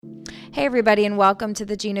Hey everybody, and welcome to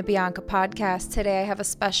the Gina Bianca podcast. Today I have a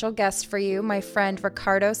special guest for you, my friend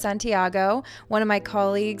Ricardo Santiago, one of my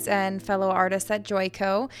colleagues and fellow artists at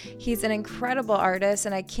Joico. He's an incredible artist,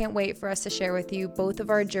 and I can't wait for us to share with you both of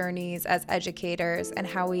our journeys as educators and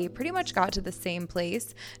how we pretty much got to the same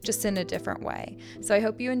place, just in a different way. So I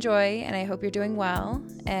hope you enjoy, and I hope you're doing well,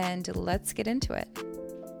 and let's get into it.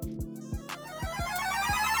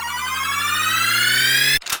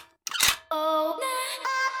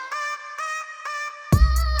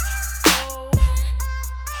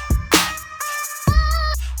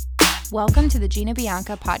 Welcome to the Gina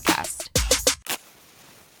Bianca podcast.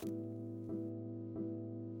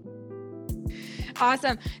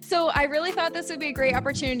 Awesome. So I really thought this would be a great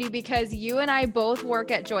opportunity because you and I both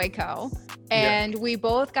work at Joico, and we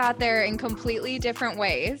both got there in completely different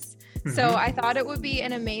ways. So I thought it would be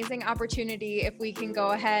an amazing opportunity if we can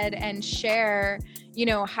go ahead and share,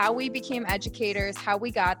 how we became educators, how we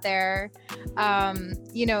got there,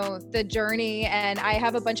 the journey. And I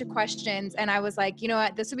have a bunch of questions, and I was like, you know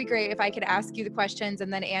what, this would be great if I could ask you the questions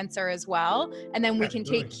and then answer as well. And then we can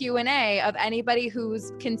take Q&A of anybody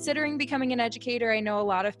who's considering becoming an educator. I know a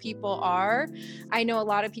lot of people are. I know a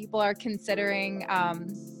lot of people are considering,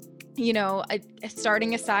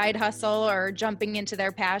 starting a side hustle or jumping into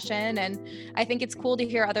their passion. And I think it's cool to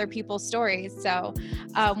hear other people's stories. So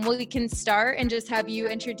we can start and just have you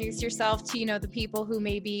introduce yourself to, the people who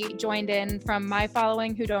maybe joined in from my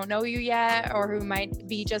following who don't know you yet, or who might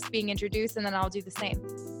be just being introduced, and then I'll do the same.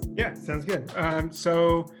 Yeah, sounds good.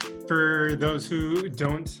 So for those who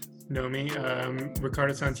don't know me,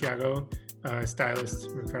 Ricardo Santiago, stylist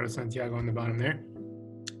Ricardo Santiago on the bottom there.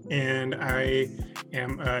 And I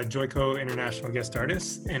am a Joico International guest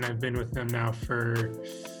artist, and I've been with them now for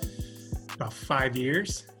about 5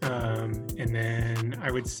 years. And then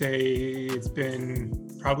I would say it's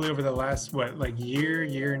been probably over the last,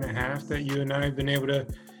 year and a half that you and I have been able to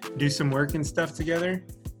do some work and stuff together.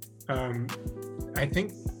 I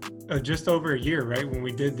think just over a year, right? When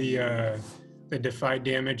we did the Defy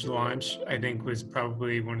Damage launch, I think was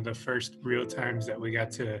probably one of the first real times that we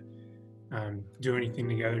got to do anything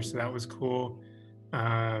together, so that was cool.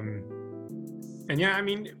 And yeah, I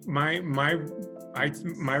mean, my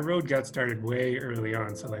road got started way early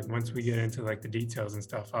on. So once we get into the details and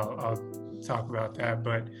stuff, I'll talk about that.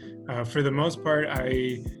 But for the most part,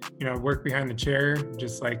 I work behind the chair,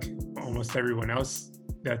 just like almost everyone else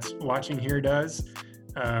that's watching here does.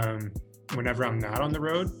 Whenever I'm not on the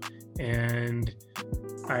road, and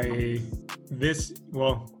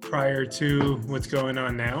prior to what's going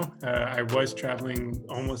on now, I was traveling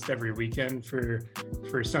almost every weekend for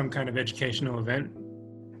some kind of educational event.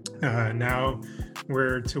 Now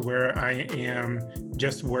we're to where I am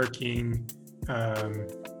just working. Now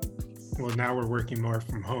we're working more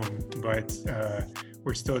from home, but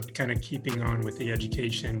we're still kind of keeping on with the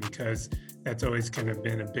education because that's always kind of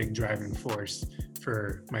been a big driving force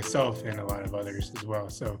for myself and a lot of others as well.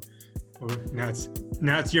 So now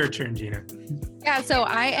it's your turn, Gina. Yeah, so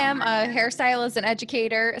I am a hairstylist and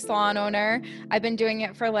educator, a salon owner. I've been doing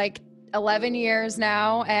it for 11 years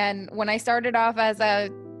now. And when I started off as a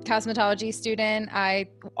cosmetology student, I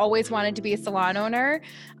always wanted to be a salon owner.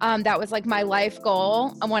 That was my life goal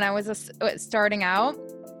when I was starting out.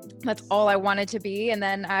 That's all I wanted to be. And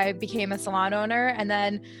then I became a salon owner, and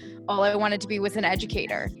then all I wanted to be was an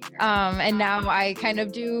educator. And now I kind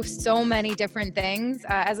of do so many different things.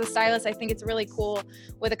 As a stylist, I think it's really cool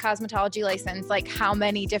with a cosmetology license, how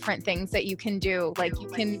many different things that you can do.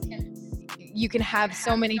 You can have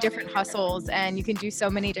so many different hustles, and you can do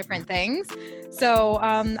so many different things. So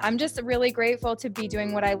I'm just really grateful to be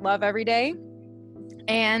doing what I love every day.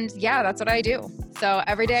 And yeah, that's what I do. So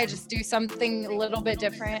every day I just do something a little bit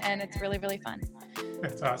different, and it's really, really fun.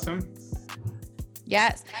 That's awesome.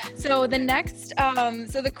 Yes. So the next,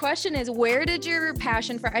 the question is, where did your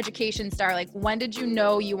passion for education start? When did you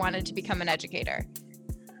know you wanted to become an educator?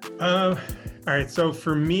 All right. So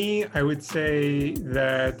for me, I would say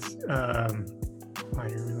that, I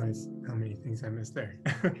didn't realize how many things I missed there.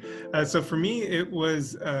 So for me, it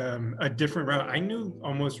was a different route. I knew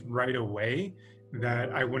almost right away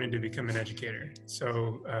that I wanted to become an educator.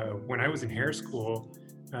 So when I was in hair school,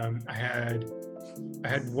 I had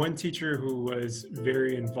one teacher who was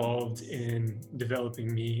very involved in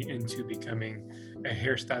developing me into becoming a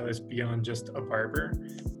hairstylist beyond just a barber.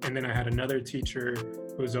 And then I had another teacher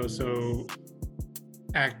who was also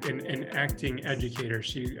an acting educator.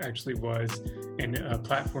 She actually was a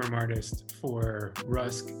platform artist for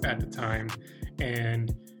Rusk at the time.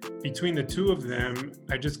 And between the two of them,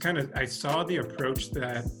 I saw the approach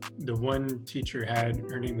that the one teacher had.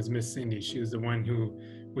 Her name was Miss Cindy. She was the one who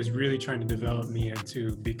was really trying to develop me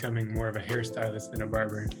into becoming more of a hairstylist than a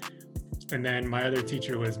barber. And then my other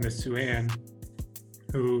teacher was Miss Suann,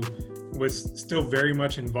 who was still very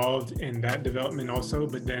much involved in that development also,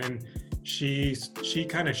 but then she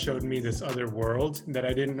kind of showed me this other world that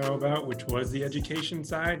I didn't know about, which was the education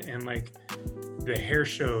side and like the hair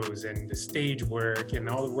shows and the stage work and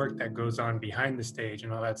all the work that goes on behind the stage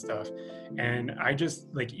and all that stuff. And I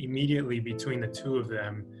just like immediately between the two of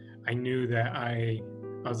them, I knew that I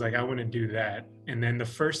was like, I want to do that. And then the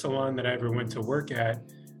first salon that I ever went to work at,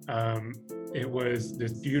 it was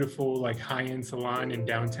this beautiful like high-end salon in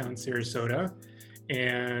downtown Sarasota.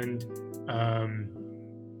 And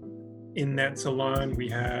in that salon, we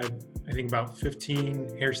had, I think, about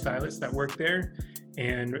 15 hairstylists that worked there.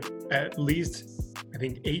 And at least, I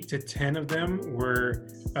think 8 to 10 of them were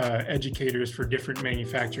educators for different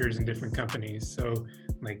manufacturers and different companies. So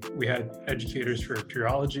like we had educators for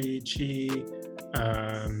Pureology, Chi,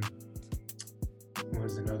 what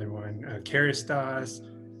was another one? Kerastase.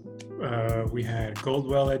 We had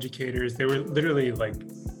Goldwell educators. There were literally like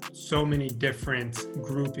so many different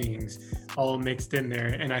groupings all mixed in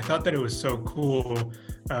there. And I thought that it was so cool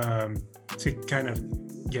to kind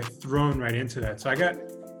of get thrown right into that. So I got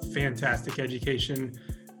fantastic education,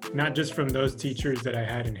 not just from those teachers that I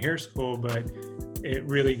had in hair school, but it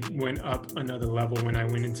really went up another level when I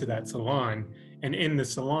went into that salon. And in the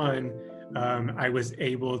salon, I was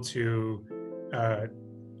able to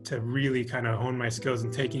really kind of hone my skills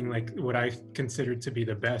and taking like what I considered to be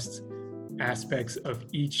the best aspects of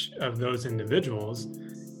each of those individuals.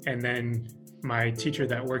 And then my teacher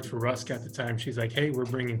that worked for Rusk at the time, she's like, hey, we're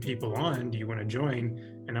bringing people on. Do you want to join?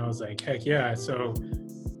 And I was like, heck yeah. So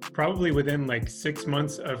probably within like 6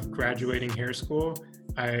 months of graduating hair school,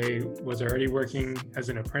 I was already working as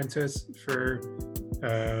an apprentice for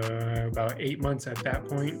about 8 months at that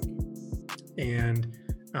point. And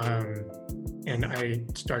I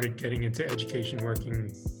started getting into education,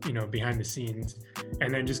 working, behind the scenes,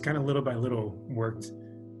 and then just kind of little by little worked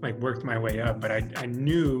my way up. But I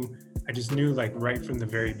just knew like right from the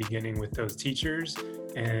very beginning with those teachers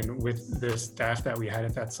and with the staff that we had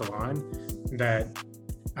at that salon that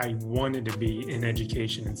I wanted to be in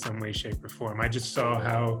education in some way, shape, or form. I just saw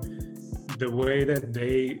how the way that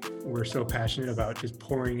they were so passionate about just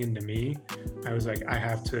pouring into me, I was like,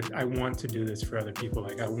 I want to do this for other people.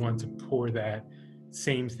 Like I want to pour that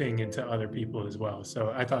same thing into other people as well.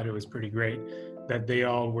 So I thought it was pretty great that they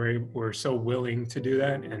all were so willing to do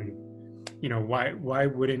that. And, why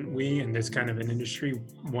wouldn't we in this kind of an industry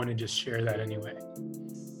want to just share that anyway?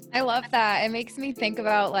 I love that. It makes me think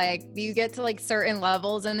about like, you get to like certain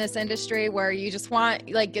levels in this industry where you just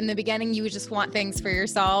want, like in the beginning, you just want things for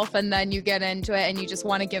yourself, and then you get into it and you just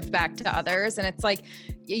want to give back to others. And it's like,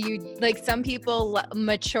 some people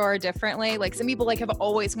mature differently. Like some people like have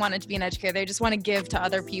always wanted to be an educator. They just want to give to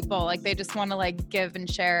other people. Like they just want to like give and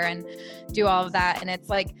share and do all of that. And it's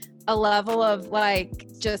like a level of like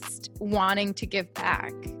just wanting to give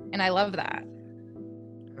back. And I love that.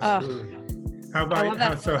 Absolutely.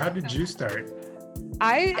 How did you start?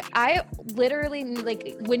 I literally,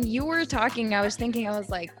 like when you were talking, I was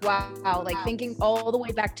like, wow, like thinking all the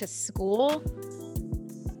way back to school.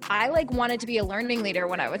 I like wanted to be a learning leader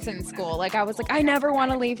when I was in school. Like I was like, I never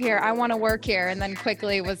want to leave here. I want to work here. And then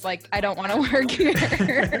quickly was like, I don't want to work here.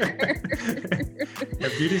 Yeah,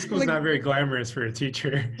 beauty school is not very glamorous for a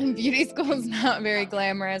teacher. Beauty school is not very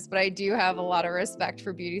glamorous, but I do have a lot of respect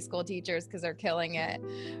for beauty school teachers because they're killing it.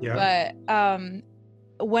 Yeah.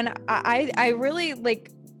 But when I really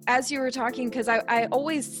like, as you were talking, because I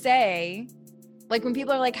always say, like when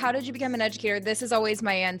people are like, how did you become an educator? This is always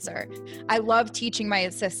my answer. I love teaching my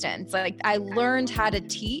assistants. Like I learned how to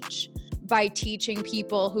teach by teaching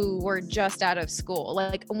people who were just out of school.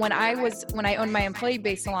 Like when I owned my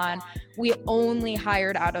employee-based salon, we only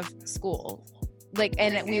hired out of school. Like,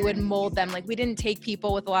 and we would mold them. Like we didn't take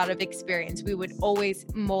people with a lot of experience. We would always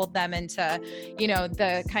mold them into,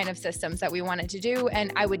 the kind of systems that we wanted to do.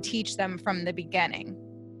 And I would teach them from the beginning.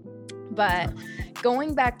 But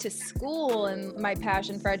going back to school and my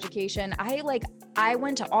passion for education, I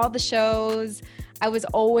went to all the shows. I was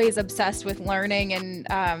always obsessed with learning, and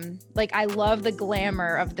I love the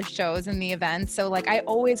glamour of the shows and the events. So like I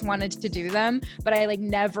always wanted to do them, but I like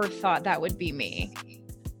never thought that would be me.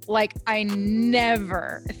 Like I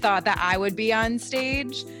never thought that I would be on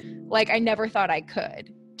stage. Like I never thought I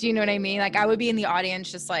could. Do you know what I mean? Like I would be in the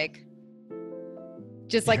audience just like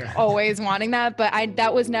always wanting that, but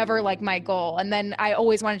that was never like my goal. And then I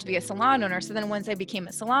always wanted to be a salon owner. So then once I became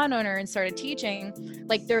a salon owner and started teaching,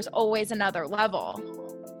 like there's always another level,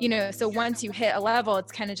 so once you hit a level,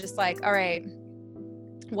 it's kind of just like, all right,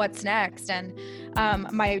 what's next. And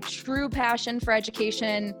my true passion for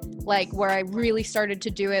education, like where I really started to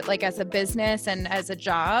do it like as a business and as a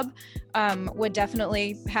job, would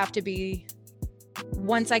definitely have to be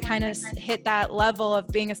once I kind of hit that level of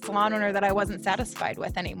being a salon owner that I wasn't satisfied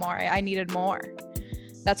with anymore. I needed more.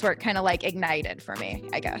 That's where it kind of like ignited for me,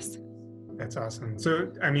 I guess. That's awesome.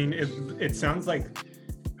 So, I mean, it sounds like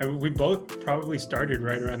we both probably started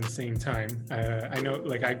right around the same time. I know,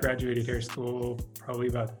 like, I graduated hair school probably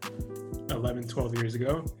about 11, 12 years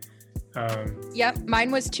ago. Yep,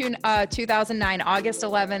 mine was 2009, August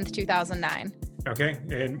 11th, 2009. Okay,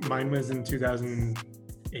 and mine was in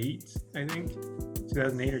 2008, I think.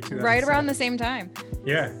 2008 or 2007. Right around the same time.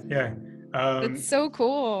 Yeah. It's so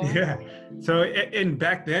cool. Yeah. So, and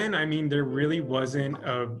back then, I mean, there really wasn't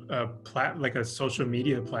like a social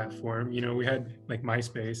media platform. You know, we had like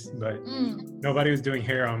MySpace, but nobody was doing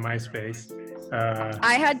hair on MySpace.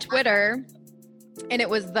 I had Twitter, and it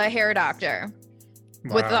was the hair doctor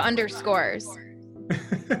with the underscores.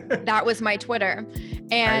 That was my Twitter.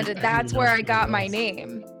 And that's where I got my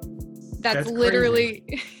name. That's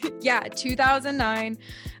literally, yeah, 2009.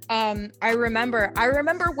 I remember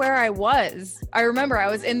where I was. I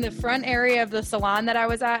was in the front area of the salon that I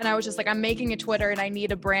was at, and I was just like, I'm making a Twitter and I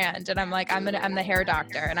need a brand. And I'm like, I'm the hair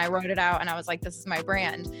doctor. And I wrote it out and I was like, this is my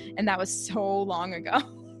brand. And that was so long ago.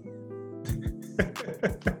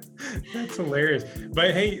 That's hilarious.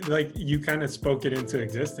 But hey, like, you kind of spoke it into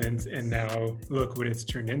existence, and now look what it's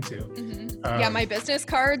turned into. Mm-hmm. Yeah, my business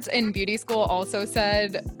cards in beauty school also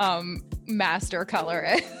said master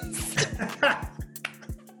colorist.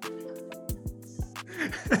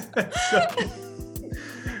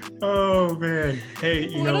 Oh man. Hey,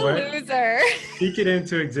 you know what? Loser. Speak it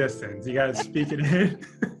into existence. You gotta speak it in.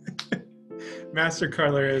 Master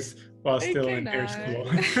colorist while still in hair school.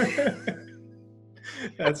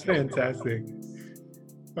 That's fantastic.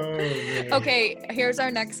 Oh man. Okay, here's our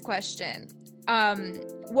next question.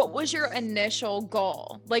 What was your initial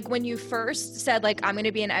goal? Like when you first said like, I'm going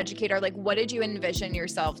to be an educator, like what did you envision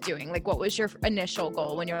yourself doing? Like what was your initial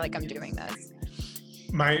goal when you were like, I'm doing this?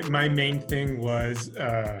 My main thing was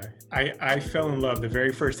I fell in love. The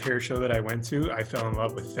very first hair show that I went to, I fell in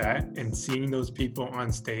love with that. And seeing those people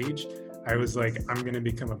on stage, I was like, I'm going to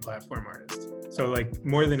become a platform artist. So like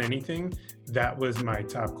more than anything, that was my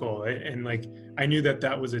top goal. And like, I knew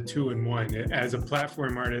that was a 2-in-1. As a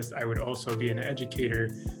platform artist, I would also be an educator,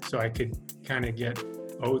 so I could kind of get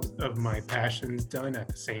both of my passions done at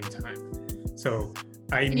the same time. So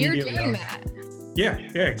I immediately— You're doing that. Yeah,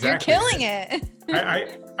 exactly. You're killing it.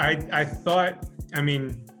 I thought, I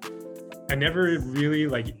mean, I never really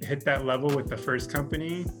like hit that level with the first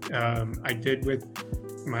company. I did with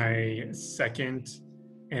my second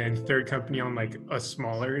and third company on like a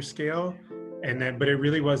smaller scale. But it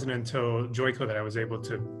really wasn't until Joico that I was able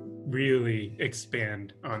to really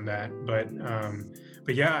expand on that.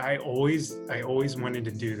 But yeah, I always wanted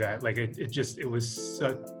to do that. Like it was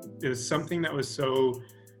something that was so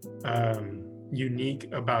unique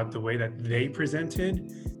about the way that they presented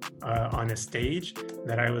on a stage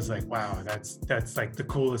that I was like, wow, that's like the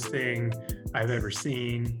coolest thing I've ever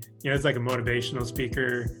seen. You know, it's like a motivational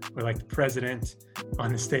speaker or like the president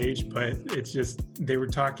on the stage, but it's just, they were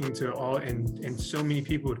talking to all, and so many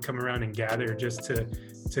people would come around and gather just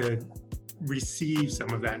to receive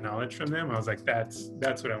some of that knowledge from them. I was like, that's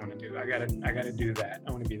what I want to do. I gotta do that.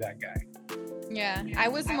 I want to be that guy. Yeah, I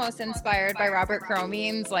was the most inspired by Robert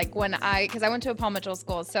Cromines, like because I went to a Paul Mitchell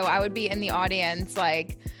school, so I would be in the audience,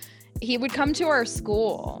 like he would come to our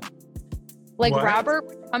school. Like what? Robert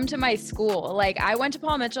would come to my school. Like I went to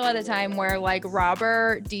Paul Mitchell at a time where like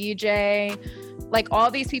Robert, DJ, like all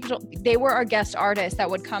these people, they were our guest artists that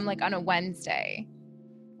would come like on a Wednesday.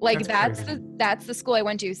 Like that's the school I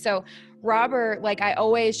went to. So Robert, like I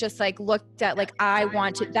always just like looked at like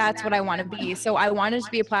that's what I want to be. So I wanted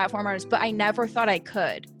to be a platform artist, but I never thought I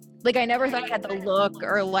could. Like I never thought I had the look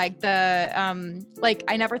or like the like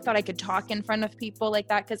I never thought I could talk in front of people like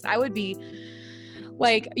that, because I would be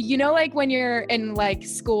like, you know, like when you're in like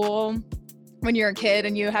school when you're a kid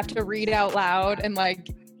and you have to read out loud and like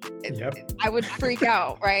yep. I would freak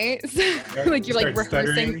out, right? Like you're like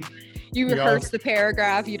rehearsing. You rehearse the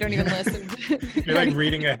paragraph, you don't even listen. You're like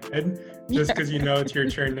reading ahead just because you know it's your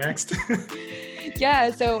turn next.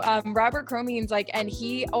 Yeah, so Robert Cromines, like, and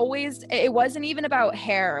he always, it wasn't even about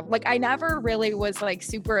hair. Like, I never really was like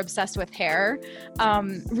super obsessed with hair,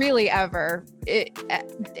 really ever.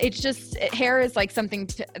 It's just, hair is like something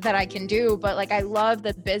that I can do, but like I love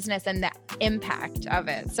the business and the impact of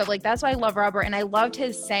it. So like that's why I love Robert, and I loved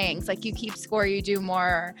his sayings, like you keep score, you do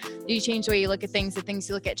more, you change the way you look at things, the things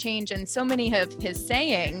you look at change, and so many of his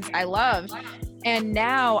sayings I loved. And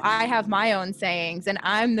now I have my own sayings and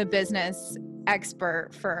I'm the business expert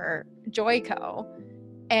for Joico.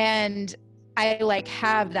 And I like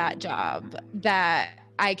have that job that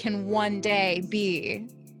I can one day be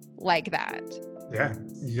like that. Yeah.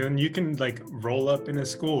 You can like roll up in a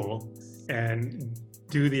school and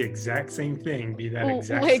do the exact same thing, be that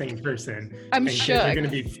exact same person. I'm and shook. They're going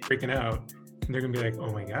to be freaking out. And they're going to be like,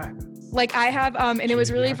 oh my God. Like I have, and it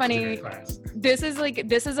was really funny. This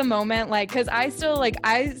is a moment like, cause I'm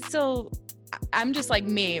just like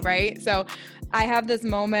me, right? So I have this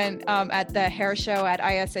moment at the hair show at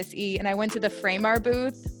ISSE, and I went to the Framar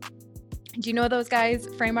booth. Do you know those guys,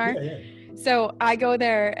 Framar? Yeah. So I go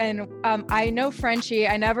there, and I know Frenchie.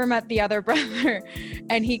 I never met the other brother.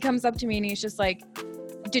 And he comes up to me and he's just like,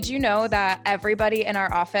 did you know that everybody in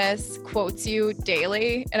our office quotes you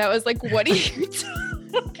daily? And I was like, what are you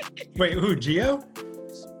talking? Wait, who, Gio?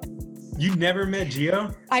 You never met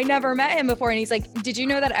Gio? I never met him before. And he's like, did you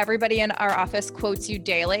know that everybody in our office quotes you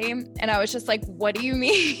daily? And I was just like, what do you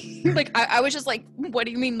mean? Like, I was just like, what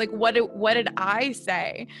do you mean? Like, what did I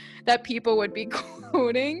say that people would be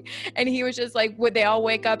quoting? And he was just like, would they all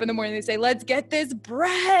wake up in the morning and say, let's get this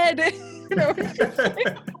bread? And I was just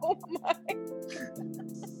like, oh my.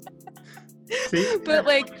 See? But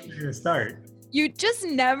like, you're gonna start. You just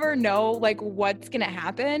never know like what's gonna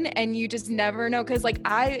happen, and you just never know, because like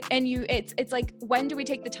it's like, when do we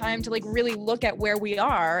take the time to like really look at where we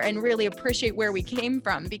are and really appreciate where we came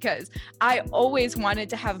from? Because I always wanted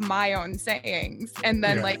to have my own sayings, and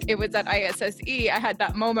then like it was at ISSE, I had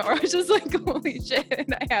that moment where I was just like, holy shit,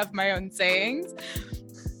 I have my own sayings.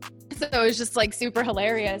 So it was just like super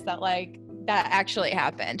hilarious that like that actually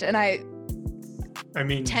happened. And I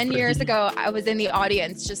mean, 10 years ago, I was in the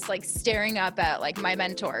audience just like staring up at like my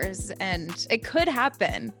mentors, and it could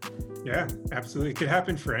happen. Yeah, absolutely. It could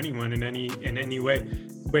happen for anyone in any way.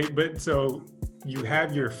 Wait, but so you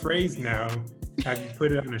have your phrase now. Have you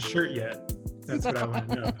put it on a shirt yet? That's what I want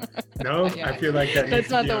to know. No? Yeah. I feel like that's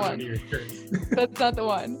not the one. That's not the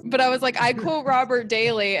one. But I was like, I quote Robert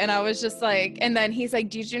daily, and I was just like, and then he's like,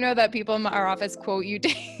 did you know that people in our office quote you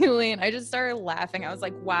daily? And I just started laughing. I was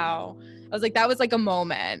like, wow. I was like, that was like a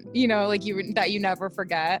moment, you know, like that you never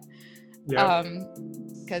forget. Yeah.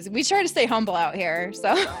 Because we try to stay humble out here.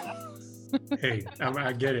 So. Hey,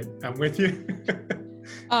 I get it. I'm with you.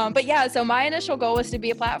 But yeah, so my initial goal was to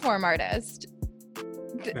be a platform artist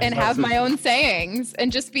and have my own sayings and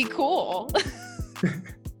just be cool.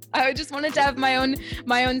 I just wanted to have my own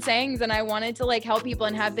sayings, and I wanted to like help people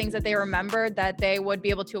and have things that they remembered that they would be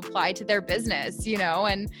able to apply to their business, you know,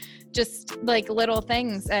 and just like little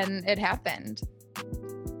things, and it happened.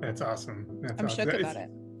 That's awesome. I'm shook about it.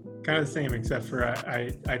 Kind of the same, except for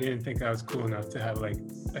I didn't think I was cool enough to have like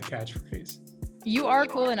a catchphrase. You are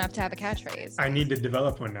cool enough to have a catchphrase. I need to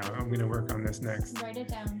develop one now. I'm going to work on this next. Write it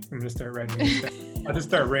down. I'm going to start writing it down. I'll just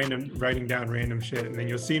start writing down random shit, and then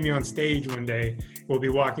you'll see me on stage one day. We'll be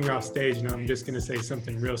walking off stage, and I'm just going to say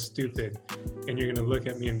something real stupid, and you're going to look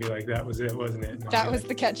at me and be like, that was it, wasn't it? That was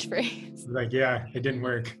the catchphrase. Like, yeah, it didn't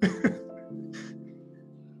work.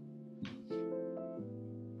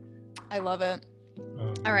 I love it.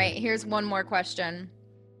 All right, here's one more question.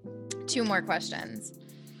 Two more questions.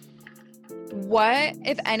 What,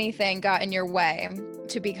 if anything, got in your way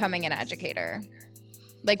to becoming an educator?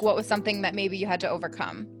 Like, what was something that maybe you had to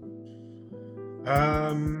overcome?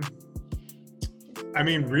 I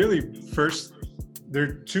mean, really, first, there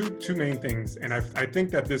are two main things, and I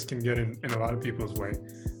think that this can get in a lot of people's way.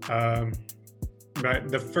 But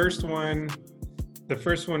the first one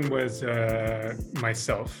was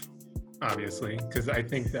myself, obviously, because I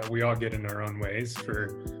think that we all get in our own ways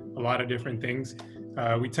for a lot of different things.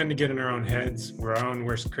 We tend to get in our own heads. We're our own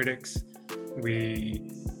worst critics. We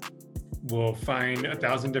will find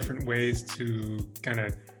 1,000 different ways to kind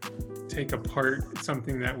of take apart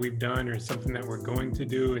something that we've done or something that we're going to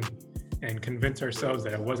do, and convince ourselves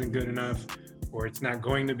that it wasn't good enough or it's not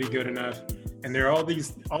going to be good enough. And there are all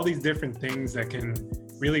these different things that can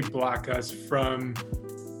really block us from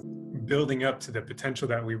building up to the potential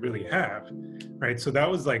that we really have, right? So that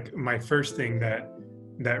was like my first thing that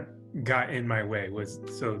got in my way, was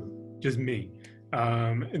so just me.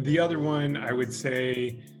 The other one I would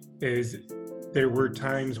say is there were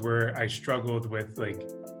times where I struggled with like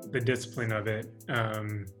the discipline of it,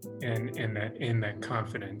 and that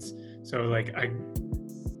confidence. So like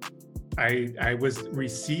I was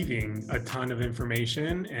receiving a ton of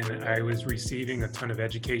information, and I was receiving a ton of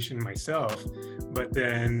education myself, but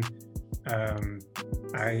then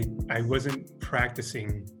I wasn't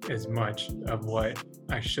practicing as much of what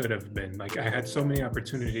I should have been. Like I had so many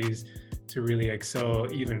opportunities to really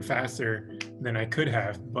excel even faster than I could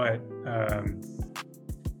have, but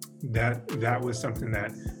that was something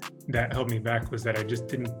that held me back, was that I just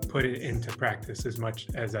didn't put it into practice as much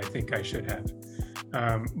as I think I should have.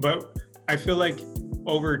 But I feel like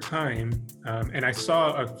over time, and I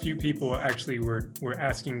saw a few people actually were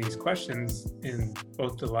asking these questions in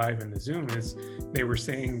both the live and the Zoom, is they were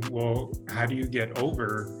saying, well, how do you get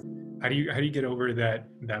over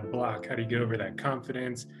that block? How do you get over that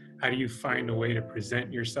confidence? How do you find a way to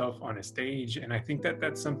present yourself on a stage? And I think that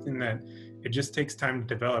that's something that it just takes time to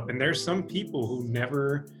develop. And there's some people who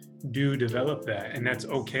never do develop that, and that's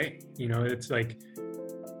okay. You know, it's like,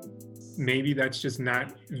 maybe that's just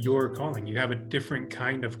not your calling. You have a different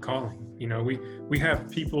kind of calling. You know, we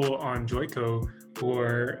have people on Joico who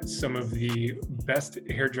are some of the best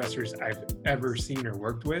hairdressers I've ever seen or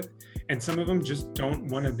worked with, and some of them just don't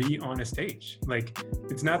want to be on a stage. Like,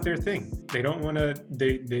 it's not their thing. They don't want to.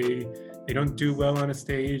 They don't do well on a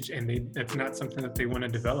stage, and that's not something that they want to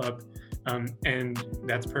develop, and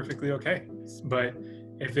that's perfectly okay. But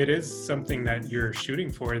if it is something that you're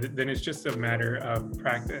shooting for, then it's just a matter of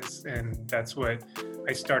practice. And that's what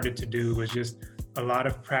I started to do, was just a lot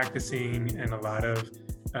of practicing and a lot of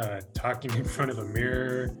talking in front of a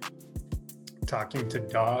mirror, talking to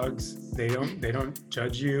dogs. They don't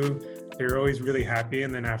judge you. They're always really happy,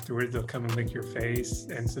 and then afterwards they'll come and lick your face,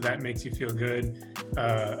 and so that makes you feel good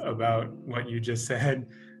about what you just said.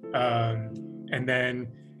 And then,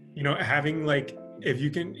 you know, having like, if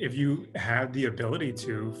you have the ability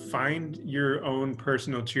to find your own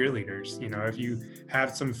personal cheerleaders, you know, if you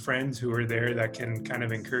have some friends who are there that can kind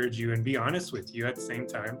of encourage you and be honest with you at the same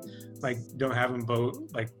time, like, don't have them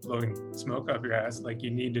blowing smoke up your ass. Like,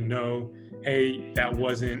 you need to know, hey, that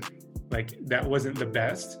wasn't the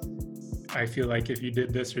best. I feel like if you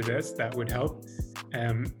did this or this, that would help.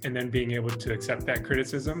 And then being able to accept that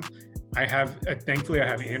criticism. Thankfully I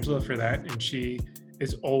have Angela for that, and she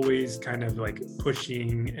is always kind of like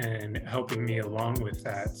pushing and helping me along with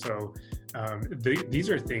that. So these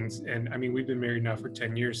are things, and I mean, we've been married now for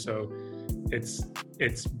 10 years, so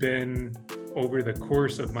it's been over the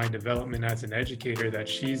course of my development as an educator that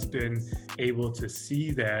she's been able to see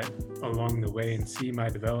that along the way and see my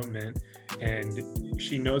development, and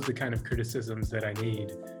she knows the kind of criticisms that I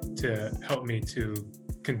need to help me to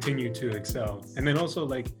continue to excel. And then also,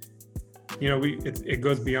 like, you know, it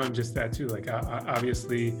goes beyond just that too. Like,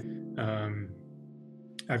 obviously,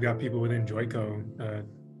 I've got people within Joico.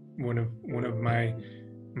 One of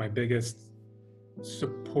my biggest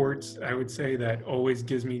supports, I would say, that always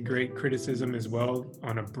gives me great criticism as well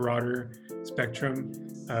on a broader spectrum,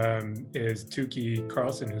 is Tuki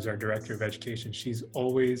Carlson, who's our director of education. She's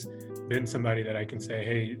always been somebody that I can say,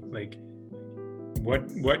 hey, like,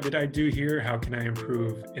 what did I do here? How can I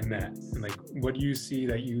improve in that? And like, what do you see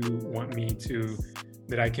that you want me to,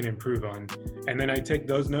 that I can improve on? And then I take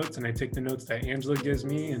those notes, and I take the notes that Angela gives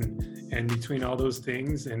me, and between all those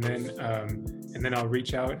things, and then I'll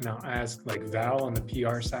reach out and I'll ask like Val on the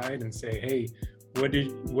PR side and say, hey, what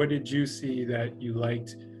did you see that you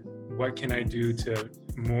liked? What can I do to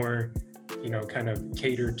more, you know, kind of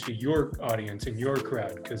cater to your audience and your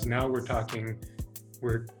crowd? Because now we're talking,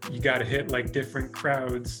 where you got to hit like different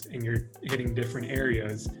crowds, and you're hitting different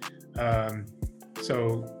areas.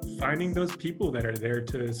 So finding those people that are there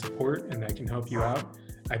to support and that can help you out,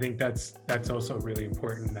 I think that's also really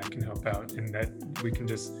important. That can help out, and that we can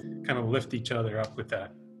just kind of lift each other up with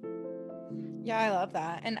that. Yeah, I love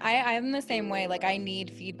that. And I'm the same way. Like, I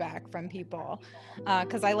need feedback from people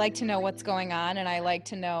because I like to know what's going on, and I like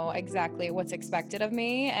to know exactly what's expected of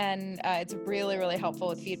me. And it's really, really helpful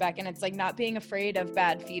with feedback. And it's like not being afraid of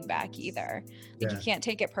bad feedback either. Like, you can't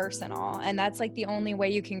take it personal. And that's like the only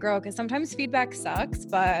way you can grow, because sometimes feedback sucks,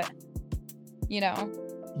 but you know.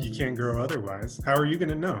 You can't grow otherwise. How are you going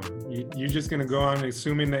to know? You're just going to go on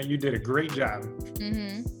assuming that you did a great job.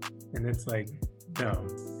 Mm-hmm. And it's like, no.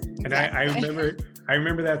 And exactly. I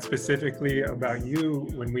remember that specifically about you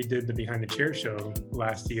when we did the Behind the Chair show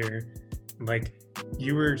last year. Like,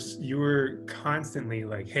 you were constantly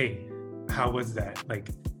like, hey, how was that? Like,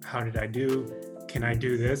 how did I do? Can I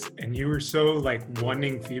do this? And you were so like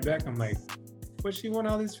wanting feedback. I'm like, what, she want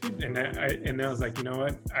all this feedback? And then I was like, you know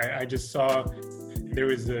what? I just saw there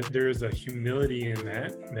was a humility in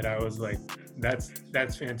that I was like, that's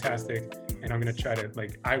fantastic. And I'm going to try to,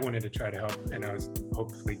 like, I wanted to try to help, and I was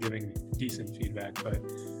hopefully giving decent feedback, but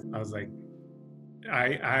I was like,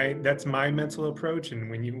 I that's my mental approach. And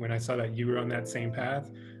when I saw that you were on that same path,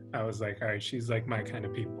 I was like, all right, she's like my kind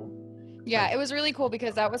of people. Yeah, it was really cool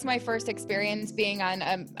because that was my first experience being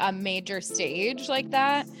on a major stage like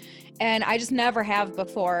that. And I just never have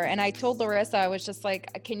before. And I told Larissa, I was just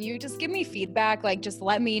like, can you just give me feedback? Like, just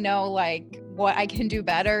let me know like what I can do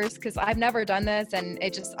better. Cause I've never done this and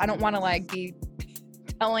I don't want to like be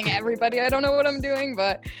telling everybody I don't know what I'm doing,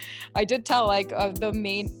 but I did tell like the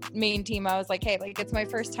main team, I was like, hey, like it's my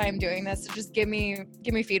first time doing this. So just give me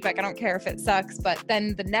feedback. I don't care if it sucks. But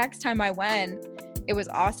then the next time I went, it was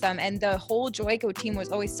awesome. And the whole Joico team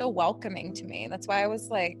was always so welcoming to me. That's why I was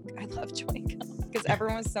like, I love Joico because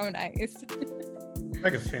everyone was so nice.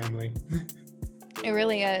 Like a family. It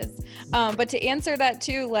really is. But to answer that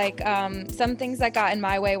too, like some things that got in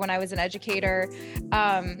my way when I was an educator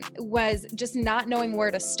was just not knowing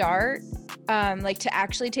where to start, like to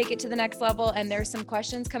actually take it to the next level. And there's some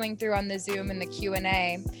questions coming through on the Zoom and the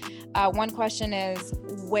Q&A. One question is,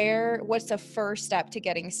 what's the first step to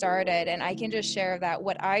getting started? And I can just share that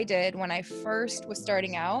what I did when I first was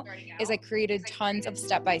starting out is I created tons of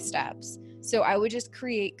step-by-steps. So I would just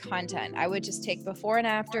create content. I would just take before and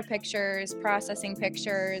after pictures, processing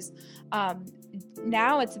pictures.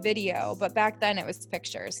 Now it's video, but back then it was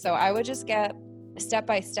pictures. So I would just get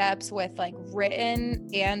step-by-steps with like written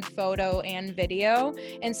and photo and video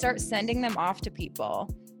and start sending them off to people.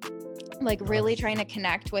 Like really trying to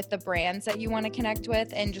connect with the brands that you want to connect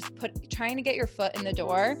with and just trying to get your foot in the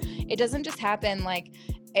door. It doesn't just happen like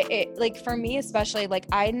like for me especially, like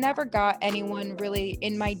I never got anyone really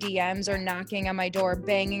in my DMs or knocking on my door,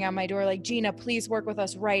 banging on my door like, Gina, please work with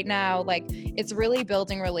us right now. Like it's really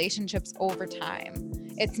building relationships over time.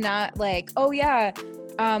 It's not like, oh yeah,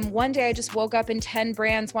 one day I just woke up and 10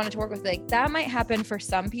 brands wanted to work with. Like that might happen for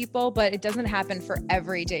some people, but it doesn't happen for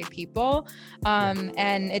everyday people.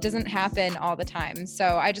 And it doesn't happen all the time.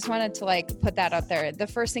 So I just wanted to like put that out there. The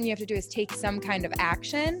first thing you have to do is take some kind of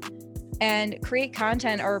action and create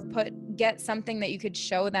content or get something that you could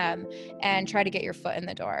show them and try to get your foot in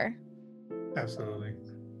the door. Absolutely.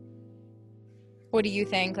 What do you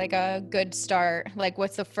think? Like a good start? Like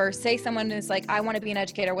what's the first, say someone is like, I want to be an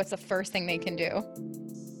educator. What's the first thing they can do?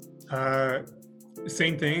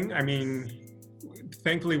 Same thing. I mean,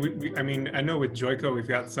 thankfully, I know with Joico, we've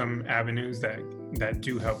got some avenues that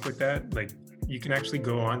do help with that. Like you can actually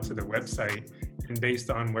go onto the website and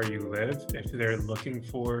based on where you live, if they're looking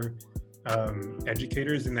for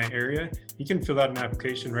educators in that area, you can fill out an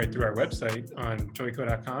application right through our website on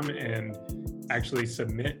joico.com and actually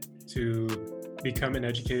submit to become an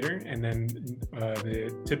educator. And then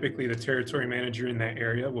typically the territory manager in that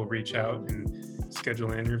area will reach out and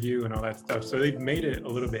schedule an interview and all that stuff. So they've made it a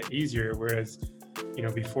little bit easier. Whereas,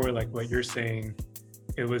 before, like what you're saying,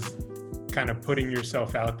 it was kind of putting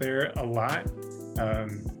yourself out there a lot.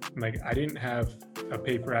 Like I didn't have a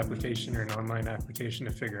paper application or an online application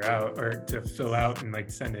to figure out or to fill out and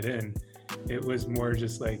like send it in. It was more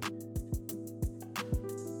just like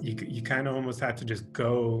you kind of almost had to just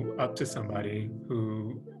go up to somebody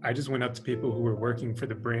I just went up to people who were working for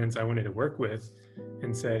the brands I wanted to work with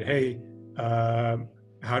and said, hey,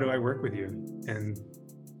 how do I work with you? And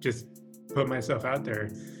just put myself out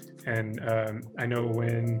there. And I know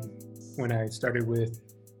when I started with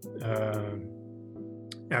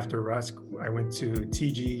after Rusk, I went to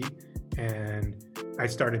TG and I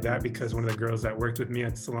started that because one of the girls that worked with me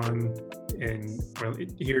at the salon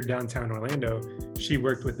here downtown Orlando, she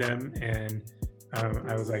worked with them and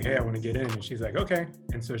I was like, hey, I want to get in. And she's like, okay.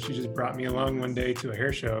 And so she just brought me along one day to a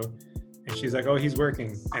hair show and she's like, oh, he's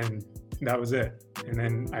working. And that was it. And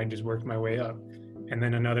then I just worked my way up. And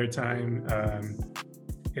then another time,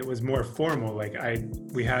 it was more formal. Like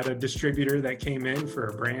we had a distributor that came in for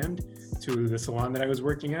a brand to the salon that I was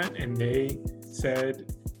working at, and they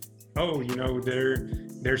said, oh,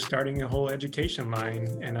 they're starting a whole education line.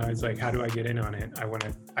 And I was like, how do I get in on it? I want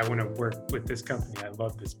to work with this company. I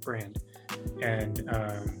love this brand. And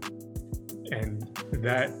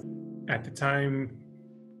that at the time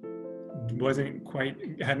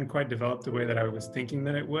hadn't quite developed the way that I was thinking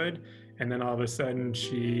that it would. And then all of a sudden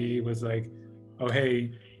she was like, oh,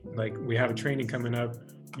 hey, like we have a training coming up.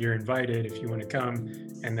 You're invited if you want to come.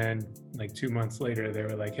 And then like 2 months later, they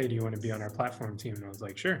were like, hey, do you want to be on our platform team? And I was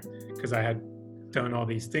like, sure. Because I had done all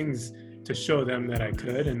these things to show them that I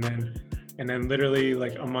could. And then literally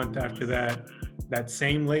like a month after that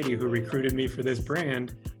same lady who recruited me for this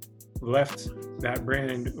brand left that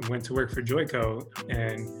brand, went to work for Joico.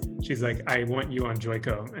 And she's like, I want you on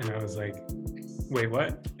Joico. And I was like, wait,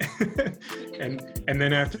 what? and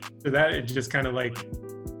then after that, it just kind of like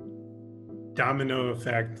domino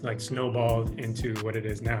effect, like snowballed into what it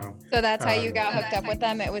is now. So that's how you got hooked up with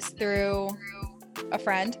them? It was through a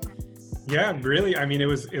friend? Yeah, really. I mean, it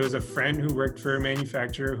was a friend who worked for a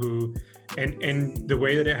manufacturer who And the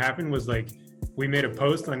way that it happened was like, we made a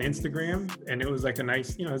post on Instagram, and it was like a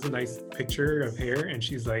nice, it was a nice picture of hair. And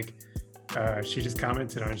she's like, she just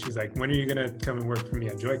commented on it. She's like, when are you going to come and work for me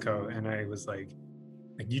at Joico? And I was like,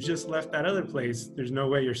 you just left that other place. There's no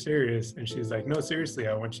way you're serious. And she's like, no, seriously,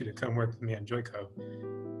 I want you to come work with me at Joico.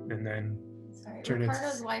 And then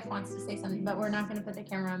Ricardo's wife wants to say something, but we're not going to put the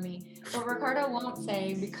camera on me. What Ricardo won't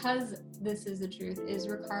say, because this is the truth, is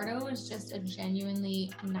Ricardo is just a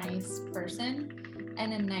genuinely nice person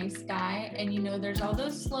and a nice guy. And, there's all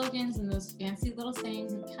those slogans and those fancy little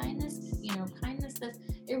sayings and kindness, kindness, this,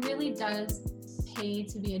 it really does pay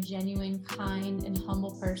to be a genuine, kind, and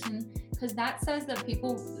humble person, because that says that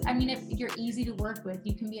people, if you're easy to work with,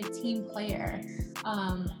 you can be a team player,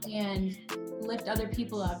 and lift other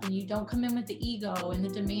people up, and you don't come in with the ego and the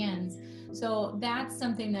demands. So that's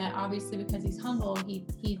something that obviously, because he's humble,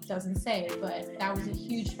 he doesn't say, but that was a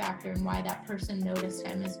huge factor in why that person noticed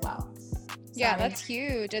him as well. Yeah, that's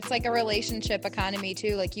huge. It's like a relationship economy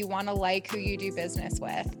too. Like, you want to like who you do business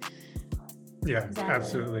with. Yeah, exactly.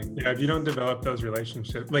 Absolutely. Yeah, if you don't develop those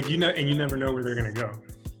relationships, and you never know where they're going to go.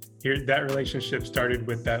 That relationship started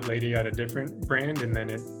with that lady at a different brand, and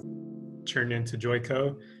then it turned into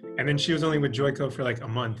Joico. And then she was only with Joico for like a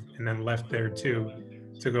month, and then left there too,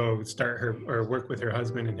 to go work with her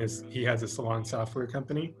husband, and he has a salon software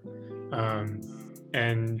company.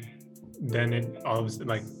 And then it all was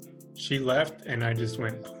like, she left, and I just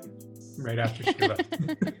went right after she left.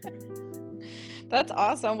 That's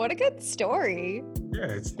awesome. What a good story. Yeah,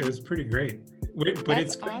 it was pretty great. But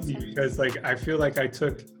it's crazy awesome. Because I feel like I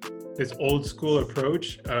took this old school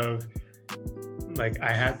approach of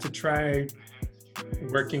I had to try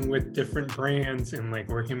working with different brands and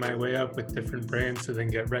working my way up with different brands to then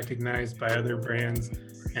get recognized by other brands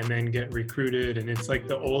and then get recruited. And it's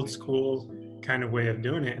the old school kind of way of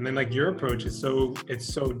doing it. And then your approach is so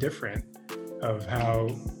different of how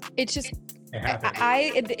it's just it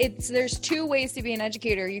happens. There's two ways to be an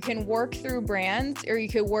educator. You can work through brands, or you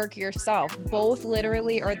could work yourself. Both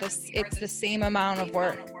literally are it's the same amount of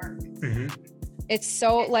work. Mm-hmm. It's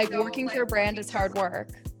so working for a brand is hard work.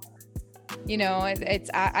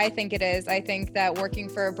 I think it is. I think that working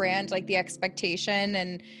for a brand, the expectation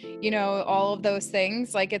and, all of those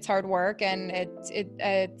things, it's hard work, and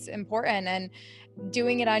it's important, and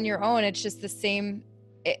doing it on your own, it's just the same.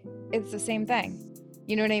 It's the same thing.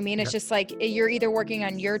 You know what I mean? It's just you're either working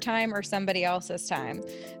on your time or somebody else's time.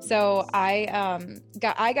 So I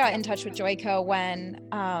got in touch with Joico when,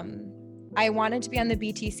 I wanted to be on the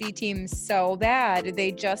BTC team so bad.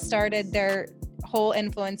 They just started their whole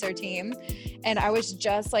influencer team, and I was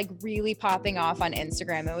just really popping off on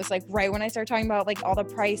Instagram. It was right when I started talking about all the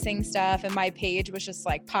pricing stuff, and my page was just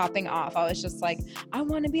popping off. I was just I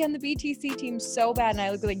want to be on the BTC team so bad, and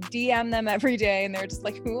I would DM them every day, and they're just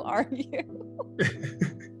who are you?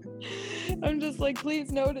 I'm just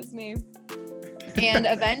please notice me. And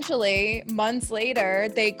eventually, months later,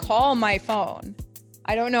 they call my phone.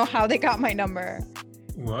 I don't know how they got my number.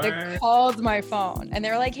 What? They called my phone, and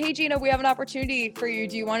they're like, hey, Gina, we have an opportunity for you.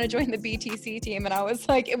 Do you want to join the BTC team? And I was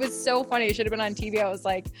it was so funny. It should have been on TV. I was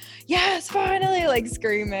yes, finally,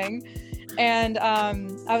 screaming. And I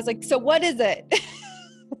was so what is it?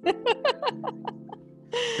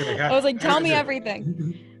 I was tell me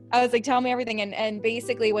everything. I was tell me everything. And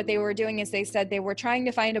basically what they were doing is they said they were trying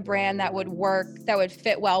to find a brand that would work, that would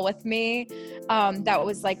fit well with me. That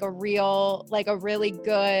was a really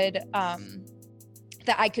good,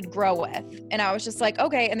 that I could grow with. And I was just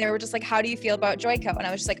okay. And they were just how do you feel about Joico? And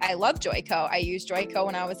I was just I love Joico. I used Joico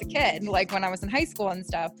when I was a kid, when I was in high school and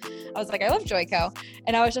stuff. I was I love Joico.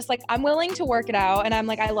 And I was just I'm willing to work it out. And I'm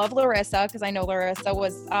I love Larissa, because I know Larissa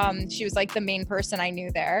was, she was the main person I knew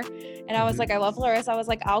there. And I was I love Larissa. I was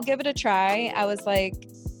I'll give it a try. I was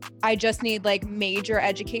I just need major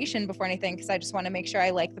education before anything, because I just want to make sure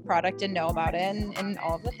I like the product and know about it and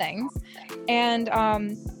all of the things. And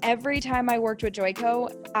every time I worked with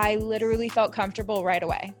Joico, I literally felt comfortable right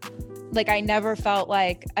away. I never felt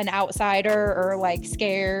an outsider or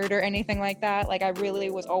scared or anything like that. I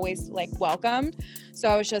really was always welcomed. So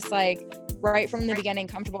I was just right from the beginning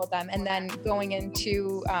comfortable with them. And then going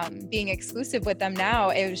into being exclusive with them now,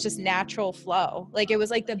 it was just natural flow. It was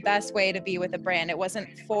the best way to be with a brand. It wasn't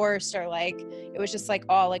forced or it was just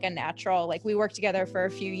all a natural, we worked together for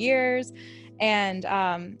a few years, and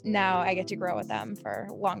now I get to grow with them for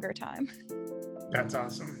a longer time. That's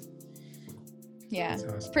awesome. Yeah,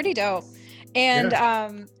 it's pretty dope.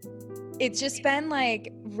 And it's just been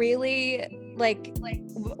really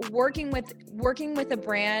working with a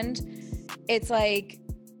brand. It's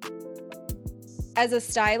as a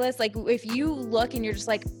stylist, if you look and you're just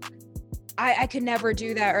I could never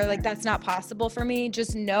do that, or like that's not possible for me.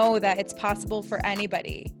 Just know that it's possible for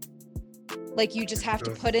anybody. Like you just have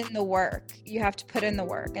to put in the work. You have to put in the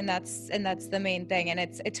work, and that's the main thing. And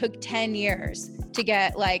it took 10 years to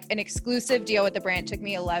get like an exclusive deal with the brand. It took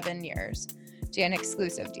me 11 years to get an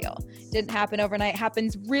exclusive deal. Didn't happen overnight.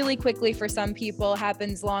 Happens really quickly for some people,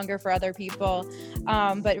 happens longer for other people.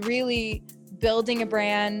 But really building a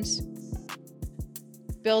brand,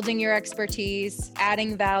 building your expertise,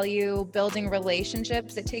 adding value, building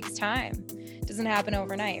relationships, it takes time. It doesn't happen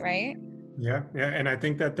overnight, right? Yeah. And I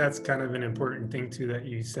think that that's kind of an important thing too that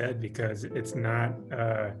you said, because it's not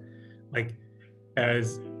like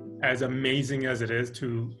as amazing as it is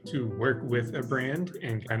to work with a brand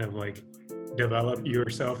and kind of like develop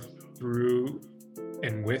yourself through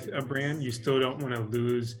and with a brand, you still don't want to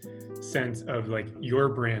lose sense of like your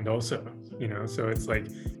brand also, you know? So it's like,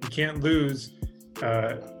 you can't lose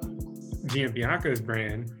Gia Bianca's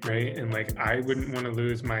brand, right? And like, I wouldn't want to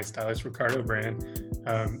lose my Stylist Ricardo brand.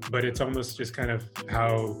 But it's almost just kind of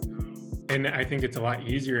how, and I think it's a lot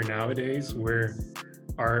easier nowadays where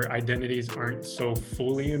our identities aren't so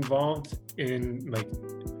fully involved in like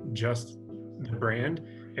just the brand.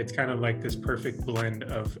 It's kind of like this perfect blend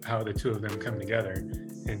of how the two of them come together.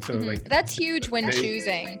 And so like that's huge when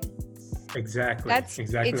choosing. Exactly.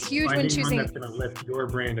 It's huge when choosing. One that's going to lift your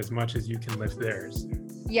brand as much as you can lift theirs.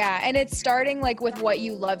 Yeah, and it's starting like with what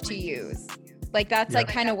you love to use. Like that's like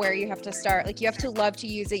kind of where you have to start. Like you have to love to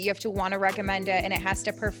use it. You have to want to recommend it, and it has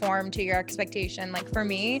to perform to your expectation. Like for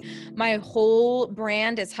me, my whole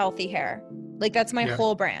brand is healthy hair. Like that's my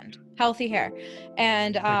whole brand, healthy hair.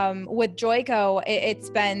 And with Joico, it's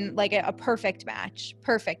been like a perfect match,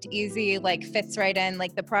 perfect, easy, like fits right in.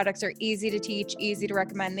 Like the products are easy to teach, easy to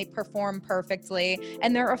recommend. They perform perfectly,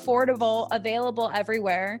 and they're affordable, available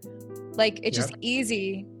everywhere. Like it's just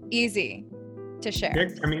easy to share.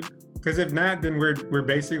 Yeah, I mean, because if not, then we're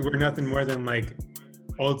nothing more than like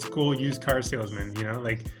old school used car salesmen, you know,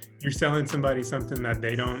 like you're selling somebody something that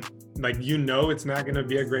they don't like, you know, it's not going to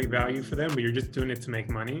be a great value for them, but you're just doing it to make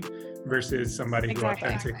money versus somebody who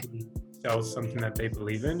authentically sells something that they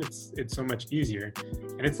believe in. It's so much easier.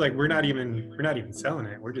 And it's like, we're not even selling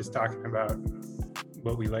it. We're just talking about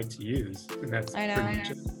what we like to use. And that's pretty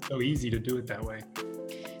much so easy to do it that way.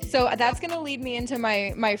 So that's going to lead me into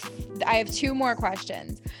my I have two more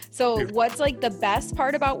questions. So what's like the best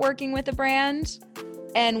part about working with a brand,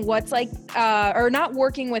 and what's like, or not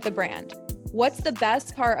working with a brand? What's the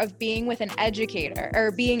best part of being with an educator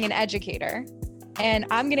or being an educator? And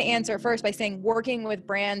I'm going to answer first by saying working with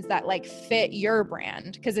brands that like fit your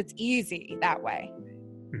brand, because it's easy that way.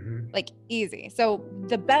 Like easy. So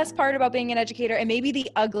the best part about being an educator, and maybe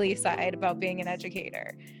the ugly side about being an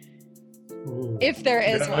educator. Ooh, if there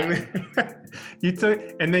is one. You took,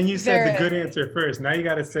 and then you said the good answer first. Now you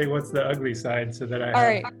got to say what's the ugly side so that I. All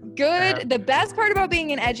right, good. The best part about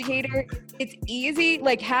being an educator, it's easy.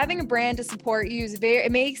 Like having a brand to support you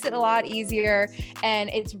it makes it a lot easier, and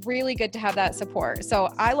it's really good to have that support. So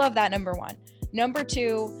I love that. Number one. Number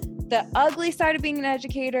two, the ugly side of being an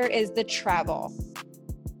educator is the travel.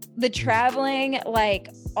 The traveling, like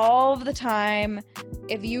all of the time.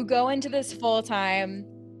 If you go into this full time,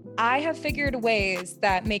 I have figured ways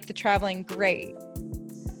that make the traveling great.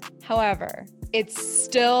 However, it's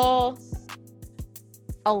still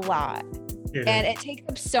a lot. And it takes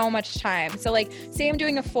up so much time. So like, say I'm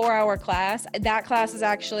doing a 4-hour class, that class is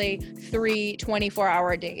actually 3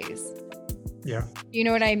 24-hour days. Yeah. You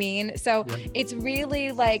know what I mean? So it's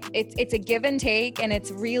really like, it's a give and take, and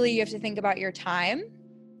it's really, you have to think about your time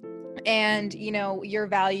and, you know, your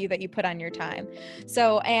value that you put on your time.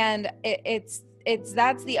 So, and it's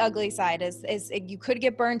that's the ugly side is you could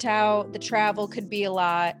get burnt out. The travel could be a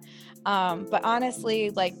lot. But honestly,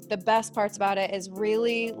 like the best parts about it is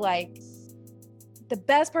really like the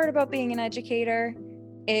best part about being an educator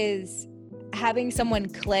is having someone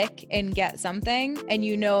click and get something, and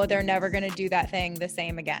you know they're never going to do that thing the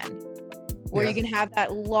same again. Where you can have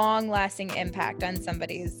that long lasting impact on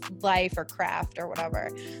somebody's life or craft or whatever.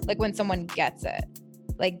 Like when someone gets it.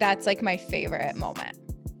 Like that's like my favorite moment.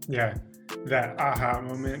 Yeah. That aha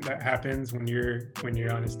moment that happens when you're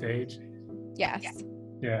on a stage. Yes.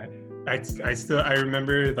 Yeah. I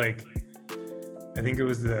remember, like, I think it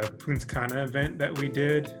was the Punta Cana event that we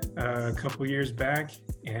did a couple years back,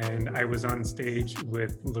 and I was on stage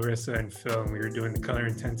with Larissa and Phil, and we were doing the color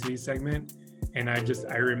intensity segment. And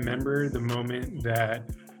I remember the moment that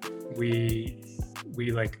we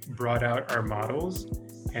like brought out our models,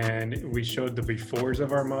 and we showed the befores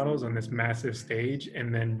of our models on this massive stage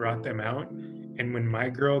and then brought them out. And when my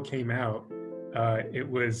girl came out, it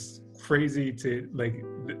was crazy to like,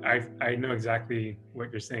 I know exactly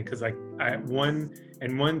what you're saying. Cause like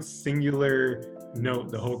one singular note,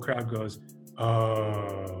 the whole crowd goes,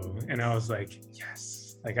 oh, and I was like,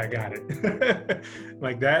 yes, like I got it.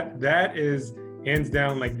 Like that is hands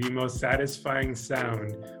down like the most satisfying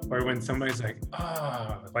sound. Or when somebody's like,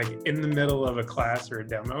 oh, like in the middle of a class or a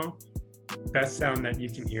demo, best sound that you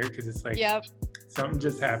can hear, because it's like, Yep. something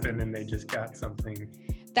just happened and they just got something.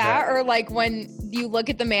 That, or like when you look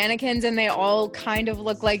at the mannequins and they all kind of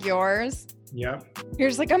look like yours. Yep. You're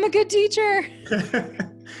just like, I'm a good teacher.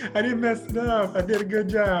 I didn't mess it up. I did a good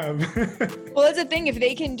job. Well, that's the thing. If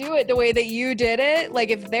they can do it the way that you did it, like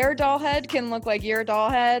if their doll head can look like your doll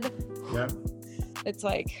head, Yep. it's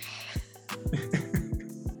like,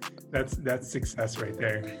 that's success right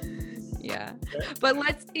there. yeah. But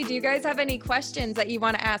let's see. Do you guys have any questions that you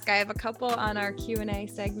want to ask? I have a couple on our Q&A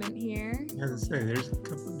segment here. I was gonna say, there's a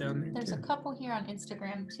couple down there. There's a too. couple here on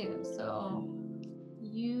Instagram too. So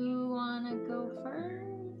you want to go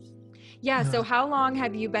first? Yeah. So No. how long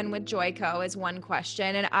have you been with Joico is one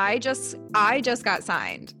question. And I just got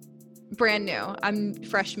signed. Brand new. I'm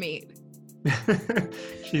fresh meat.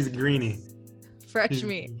 She's greenie. Fresh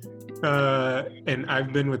meat. And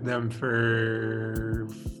I've been with them for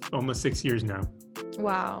almost 6 years now.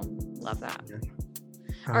 Wow. Love that.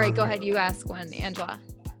 All right. Go ahead. You ask one, Angela.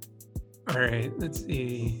 All right, let's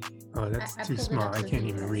see. Oh, that's I too pulled it small. up I so can't he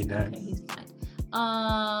even knows. read that. Okay, he's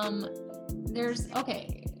fine. There's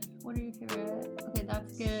okay. What are your favorite? Okay,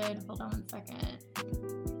 that's good. Hold on one second.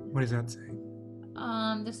 What does that say?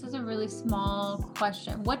 This is a really small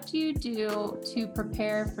question. What do you do to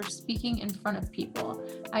prepare for speaking in front of people?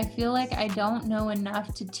 I feel like I don't know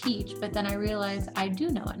enough to teach, but then I realize I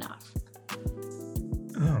do know enough.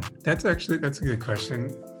 Oh, that's a good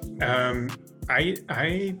question.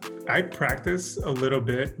 I practice a little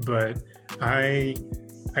bit, but I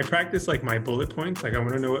practice like my bullet points. Like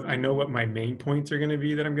I know what my main points are going to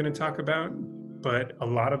be that I'm going to talk about, but a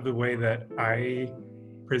lot of the way that I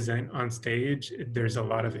present on stage, there's a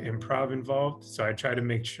lot of improv involved. So I try to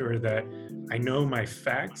make sure that I know my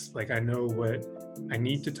facts, like I know what I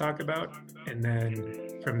need to talk about. And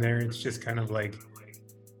then from there, it's just kind of like,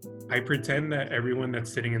 I pretend that everyone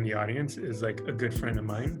that's sitting in the audience is like a good friend of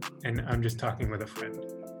mine, and I'm just talking with a friend.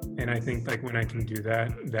 And I think like when I can do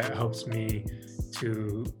that, that helps me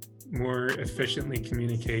to more efficiently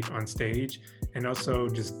communicate on stage, and also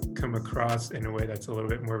just come across in a way that's a little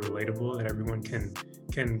bit more relatable, that everyone can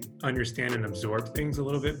understand and absorb things a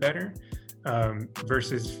little bit better,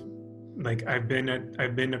 versus like I've been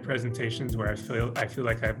to presentations where I feel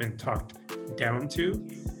like I've been talked down to,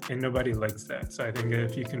 and nobody likes that. So I think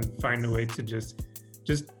if you can find a way to just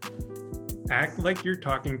act like you're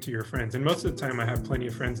talking to your friends, and most of the time I have plenty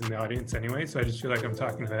of friends in the audience anyway, so I just feel like I'm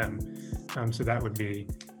talking to them. So that would be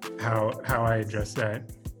how I address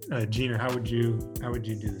that. Gina, how would you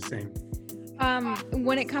do the same?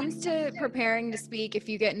 When it comes to preparing to speak, if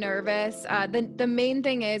you get nervous, the main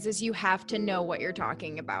thing is you have to know what you're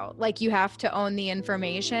talking about. Like you have to own the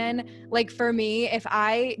information. Like for me,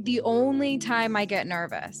 the only time I get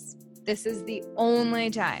nervous, this is the only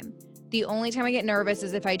time I get nervous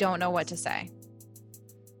is if I don't know what to say.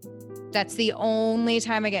 That's the only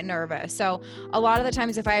time I get nervous. So a lot of the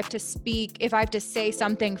times if I have to say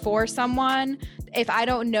something for someone, if I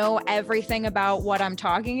don't know everything about what I'm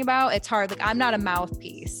talking about, it's hard. Like I'm not a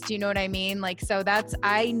mouthpiece. Do you know what I mean? Like, so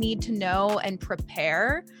I need to know and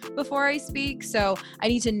prepare before I speak. So I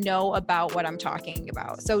need to know about what I'm talking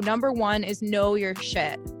about. So number one is know your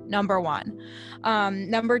shit. Number one.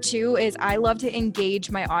 Number two is I love to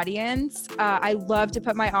engage my audience. I love to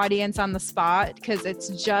put my audience on the spot because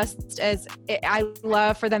it's I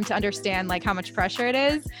love for them to understand like how much pressure it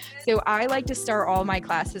is. So I like to start all my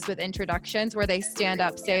classes with introductions where they stand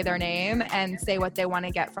up, say their name, and say what they want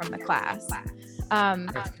to get from the class.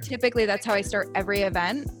 Typically, that's how I start every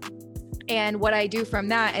event. And what I do from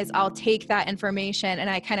that is I'll take that information and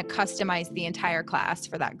I kind of customize the entire class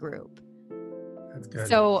for that group. That's good.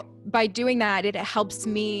 So by doing that, it helps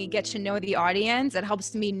me get to know the audience. It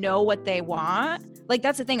helps me know what they want. Like,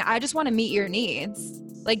 that's the thing. I just want to meet your needs.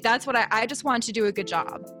 Like, that's what I just want to do a good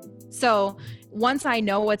job. So once I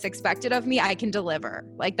know what's expected of me, I can deliver.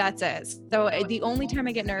 Like, that's it. So the only time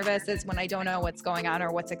I get nervous is when I don't know what's going on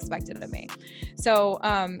or what's expected of me. So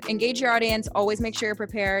engage your audience, always make sure you're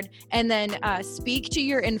prepared, and then speak to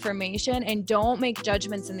your information and don't make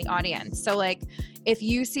judgments in the audience. So like, if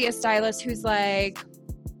you see a stylist who's like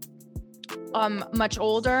much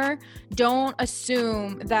older, don't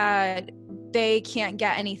assume that they can't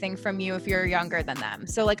get anything from you if you're younger than them.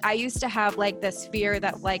 So like I used to have like this fear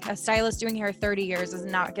that like a stylist doing hair 30 years is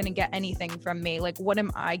not going to get anything from me. Like what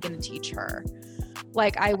am I going to teach her?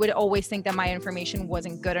 Like I would always think that my information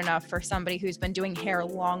wasn't good enough for somebody who's been doing hair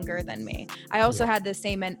longer than me. I also had the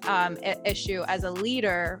same issue as a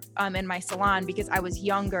leader in my salon because I was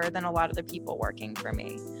younger than a lot of the people working for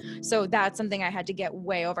me. So that's something I had to get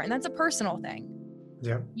way over. And that's a personal thing.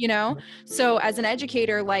 Yeah. You know, so as an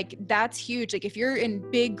educator, like that's huge. Like if you're in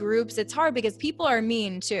big groups, it's hard because people are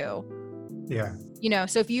mean too. Yeah. You know,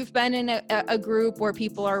 so if you've been in a group where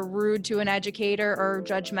people are rude to an educator or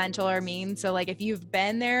judgmental or mean, so like if you've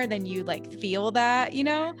been there, then you like feel that, you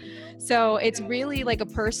know, so it's really like a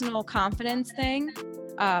personal confidence thing,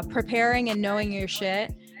 preparing and knowing your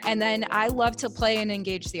shit. And then I love to play and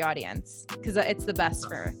engage the audience because it's the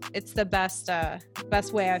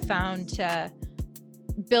best way I've found to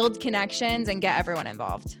build connections and get everyone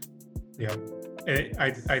involved. Yeah.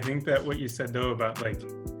 I think that what you said though about like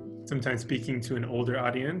sometimes speaking to an older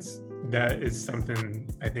audience, that is something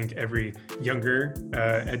I think every younger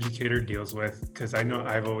educator deals with, because I know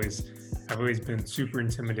I've always been super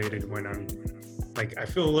intimidated when I'm like, I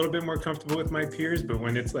feel a little bit more comfortable with my peers, but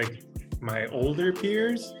when it's like my older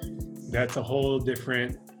peers, that's a whole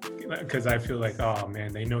different, because I feel like, oh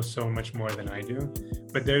man, they know so much more than I do.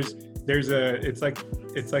 But it's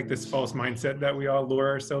like this false mindset that we all lure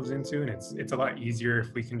ourselves into, and it's a lot easier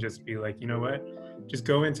if we can just be like, you know what, just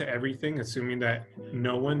go into everything assuming that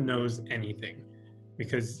no one knows anything,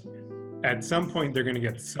 because at some point they're going to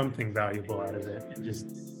get something valuable out of it. It just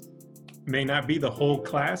may not be the whole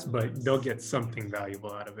class, but they'll get something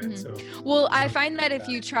valuable out of it. So well, I find that if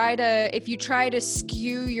you try to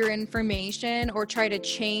skew your information or try to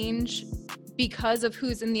change because of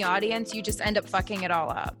who's in the audience, you just end up fucking it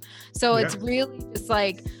all up. So it's really just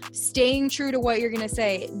like staying true to what you're going to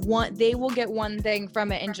say. They will get one thing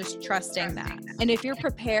from it and just trusting that. And if you're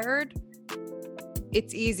prepared,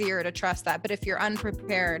 it's easier to trust that. But if you're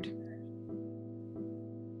unprepared,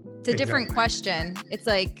 it's a different question. It's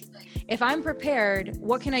like, if I'm prepared,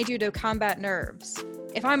 what can I do to combat nerves?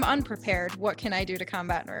 If I'm unprepared, what can I do to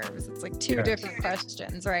combat nerves? It's like two different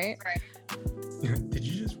questions, right? Did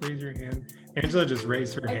you just raise your hand? Angela just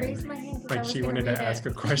raised her hand. I raised my hand like she wanted to ask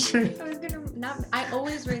a question. I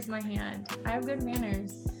always raise my hand. I have good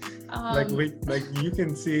manners. Like you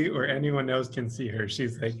can see, or anyone else can see her.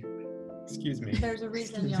 She's like, excuse me. There's a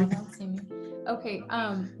reason y'all don't see me. Okay,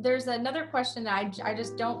 there's another question that I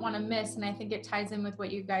just don't want to miss, and I think it ties in with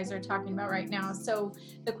what you guys are talking about right now. So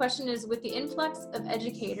the question is, with the influx of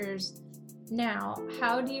educators now,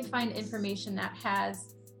 how do you find information that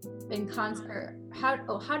has been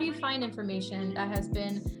how do you find information that has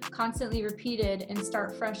been constantly repeated and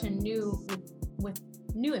start fresh and new with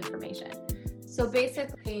new information? So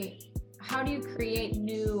basically, how do you create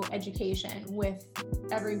new education with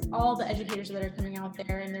all the educators that are coming out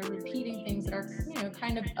there and they're repeating things that are, you know,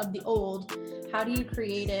 kind of the old? How do you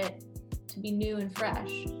create it to be new and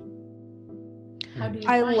fresh?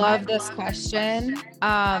 I love this question.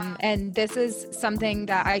 And this is something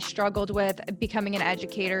that I struggled with becoming an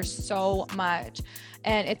educator so much.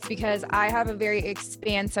 And it's because I have a very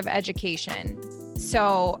expansive education.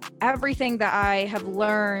 So everything that I have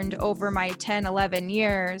learned over my 10, 11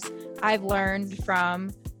 years, I've learned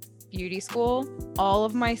from beauty school, all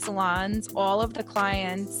of my salons, all of the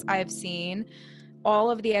clients I've seen,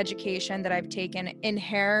 all of the education that I've taken in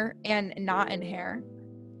hair and not in hair.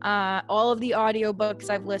 All of the audiobooks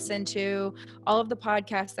I've listened to, all of the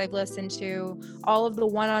podcasts I've listened to, all of the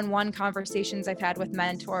one-on-one conversations I've had with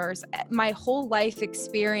mentors. My whole life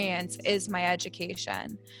experience is my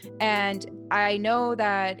education. And I know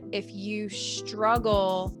that if you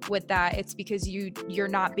struggle with that, it's because you're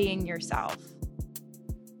not being yourself.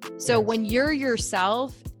 So when you're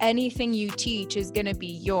yourself, anything you teach is going to be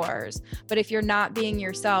yours. But if you're not being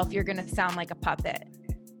yourself, you're going to sound like a puppet.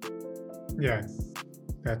 Yeah.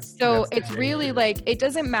 It's really like, it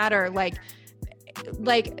doesn't matter.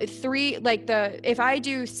 If I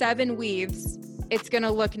do 7 weaves, it's going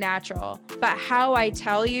to look natural, but how I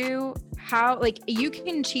tell you you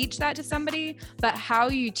can teach that to somebody, but how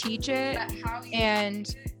you teach it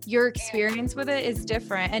and your experience with it is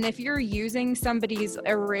different. And if you're using somebody's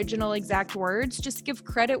original exact words, just give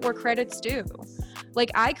credit where credit's due. Like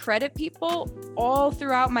I credit people all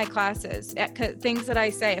throughout my classes at things that I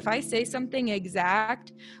say. If I say something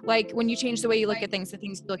exact, like when you change the way you look at things, the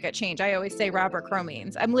things you look at change. I always say Robert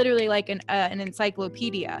Cromeans. I'm literally like an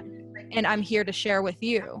encyclopedia, and I'm here to share with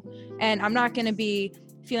you. And I'm not going to be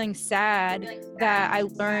feeling sad that I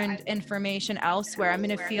learned information elsewhere. I'm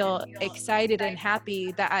going to feel excited and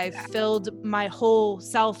happy that I've filled my whole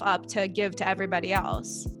self up to give to everybody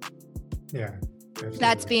else. Yeah. Absolutely.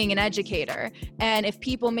 That's being an educator. And if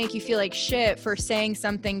people make you feel like shit for saying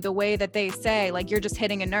something the way that they say, like, you're just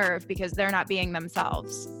hitting a nerve because they're not being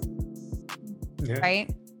themselves. Yeah.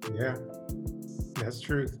 Right? Yeah. That's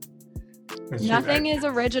truth. Nothing is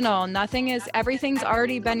original. Everything's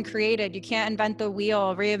already been created. You can't invent the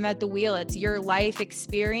wheel, reinvent the wheel. It's your life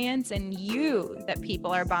experience and you that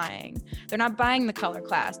people are buying. They're not buying the color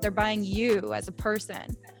class. They're buying you as a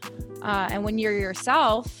person. And when you're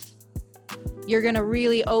yourself, you're going to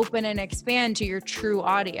really open and expand to your true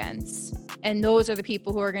audience. And those are the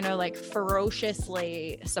people who are going to like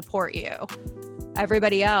ferociously support you.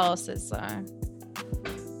 Everybody else is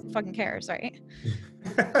fucking cares, right?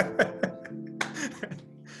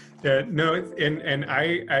 Yeah, no, and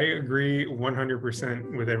I agree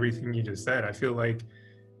 100% with everything you just said. I feel like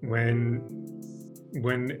when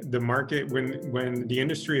the market, when the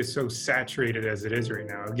industry is so saturated as it is right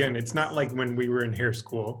now, again, it's not like when we were in hair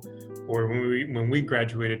school or when we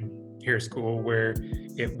graduated hair school, where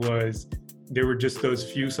there were just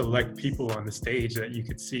those few select people on the stage that you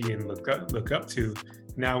could see and look up to.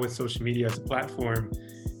 Now with social media as a platform,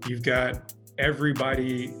 you've got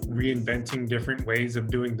everybody reinventing different ways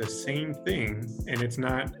of doing the same thing. And it's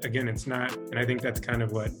not, and I think that's kind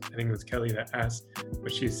of what, I think it was Kelly that asked,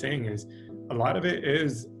 what she's saying is, a lot of it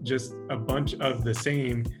is just a bunch of the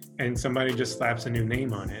same and somebody just slaps a new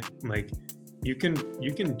name on it. Like you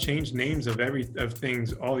can change names of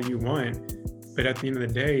things all you want, but at the end of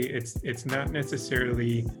the day, it's not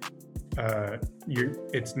necessarily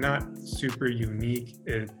it's not super unique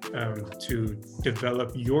to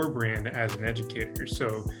develop your brand as an educator.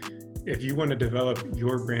 So if you want to develop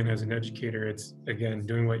your brand as an educator, it's again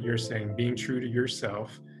doing what you're saying, being true to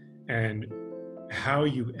yourself and how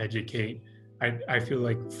you educate. I feel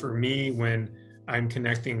like for me, when I'm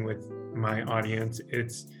connecting with my audience,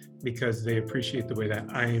 it's because they appreciate the way that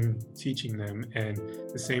I'm teaching them. And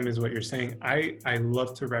the same as what you're saying, I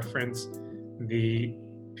love to reference the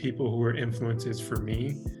people who were influences for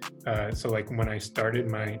me. So like when I started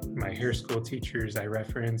my hair school teachers, I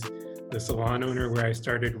referenced the salon owner where I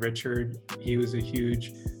started, Richard. He was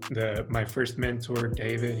my first mentor,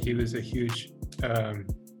 David. He was a huge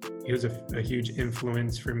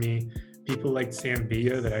influence for me. People like Sam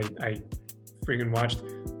Bia that I freaking watched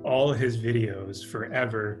all his videos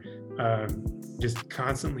forever, just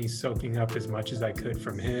constantly soaking up as much as I could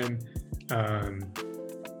from him,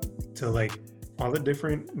 to like all the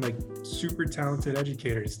different like super talented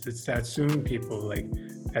educators, the Sassoon people. Like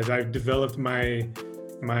as I've developed my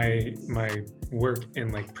work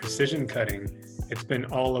in like precision cutting, it's been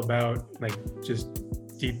all about like just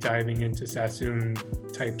deep diving into Sassoon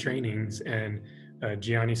type trainings. And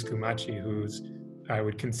Gianni Scumaci, who's I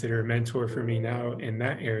would consider a mentor for me now in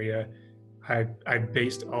that area, I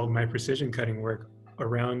based all of my precision cutting work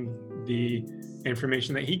around the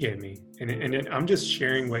information that he gave me. And I'm just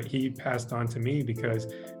sharing what he passed on to me because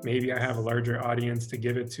maybe I have a larger audience to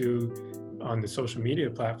give it to on the social media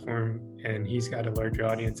platform, and he's got a larger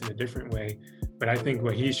audience in a different way. But I think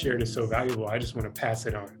what he shared is so valuable, I just want to pass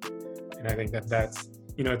it on. And I think that's,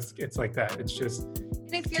 it's like that. It's just...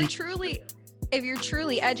 And if you're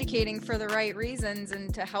truly educating for the right reasons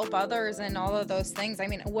and to help others and all of those things, I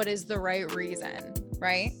mean, what is the right reason,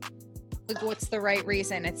 right? Like, what's the right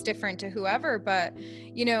reason? It's different to whoever, but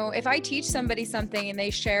if I teach somebody something and they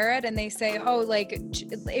share it and they say, oh, like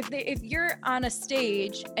if you're on a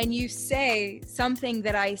stage and you say something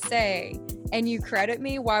that I say and you credit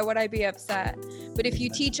me, why would I be upset? But if you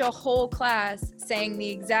teach a whole class saying the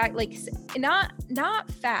exact, like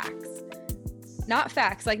not facts,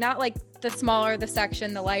 like not like the smaller the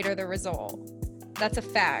section, the lighter the result. That's a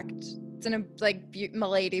fact. It's in a like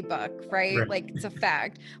Milady book, right? Like it's a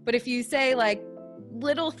fact. But if you say like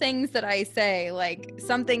little things that I say, like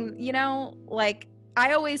something, like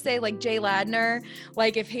I always say like Jay Ladner,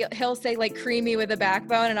 like if he'll say like creamy with a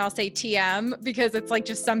backbone and I'll say TM because it's like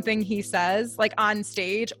just something he says like on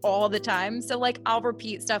stage all the time. So like I'll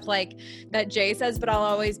repeat stuff like that Jay says, but I'll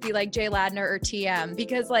always be like Jay Ladner or TM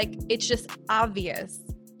because like it's just obvious,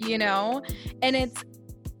 and it's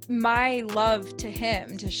my love to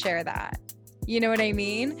him to share that. You know what I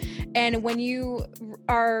mean? And when you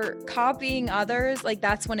are copying others, like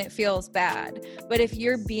that's when it feels bad. But if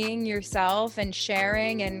you're being yourself and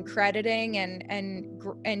sharing and crediting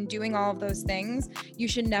and doing all of those things, you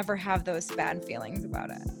should never have those bad feelings about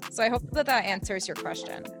it. So I hope that answers your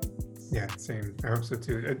question. Yeah, same. I hope so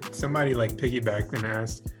too. Somebody like piggybacked and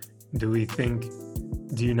asked, do we think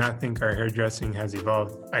do you not think our hairdressing has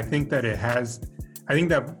evolved? I think that it has. I think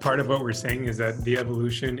that part of what we're saying is that the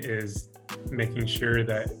evolution is making sure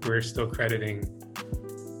that we're still crediting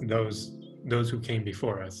those who came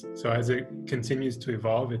before us. So as it continues to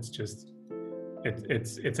evolve, it's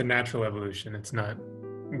a natural evolution.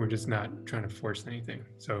 We're just not trying to force anything.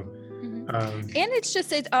 So and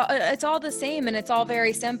it's all the same, and it's all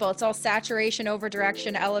very simple. It's all saturation over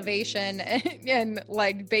direction, elevation, and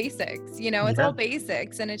like basics, it's all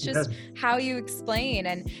basics, and it's just how you explain.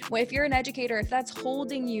 And if you're an educator, if that's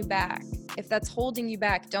holding you back,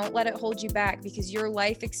 don't let it hold you back, because your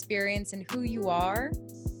life experience and who you are,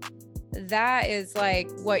 that is like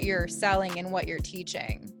what you're selling and what you're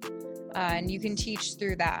teaching. And you can teach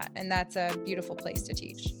through that, and that's a beautiful place to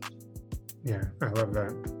teach. Yeah, I love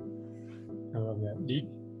that.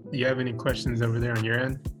 Do you have any questions over there on your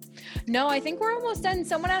end? No, I think we're almost done.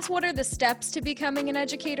 Someone asked, what are the steps to becoming an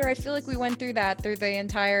educator? I feel like we went through the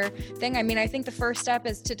entire thing. I mean, I think the first step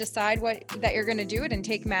is to decide that you're going to do it and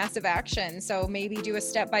take massive action. So maybe do a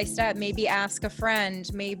step-by-step, maybe ask a friend,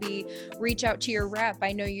 maybe reach out to your rep.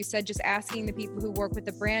 I know you said just asking the people who work with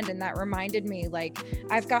the brand, and that reminded me, like,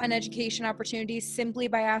 I've gotten education opportunities simply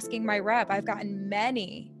by asking my rep. I've gotten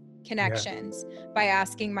many connections by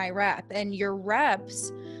asking my rep, and your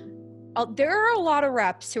reps, there are a lot of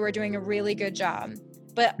reps who are doing a really good job,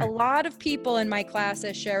 but a lot of people in my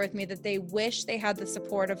classes share with me that they wish they had the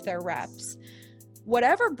support of their reps.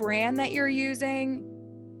 Whatever brand that you're using,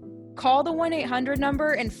 call the 1-800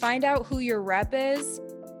 number and find out who your rep is,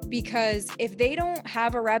 because if they don't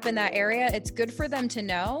have a rep in that area, it's good for them to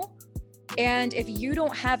know. And if you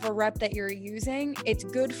don't have a rep that you're using, it's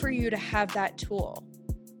good for you to have that tool,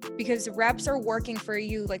 because reps are working for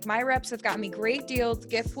you. Like, my reps have gotten me great deals,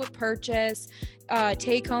 gift with purchase,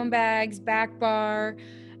 take-home bags, back bar,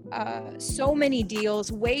 so many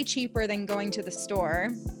deals, way cheaper than going to the store,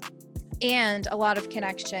 and a lot of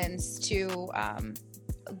connections to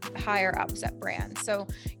higher ups at brands. So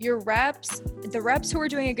your reps, the reps who are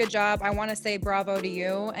doing a good job, I want to say bravo to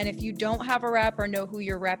you. And if you don't have a rep or know who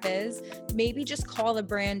your rep is, maybe just call the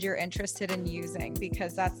brand you're interested in using,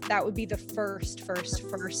 because that would be the first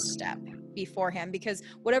step beforehand. Because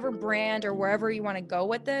whatever brand or wherever you want to go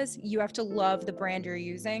with this, you have to love the brand you're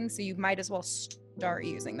using. So you might as well start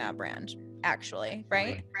using that brand, actually,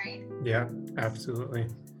 right? Yeah, absolutely.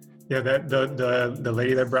 Yeah, that the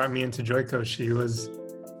lady that brought me into Joico, she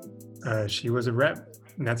was a rep,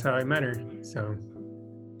 and that's how I met her. So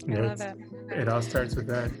I love it. It all starts with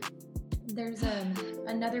that. There's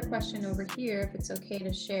another question over here, if it's okay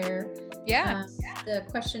to share. Yeah. The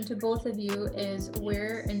question to both of you is,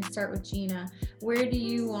 and start with Gina, where do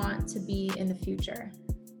you want to be in the future?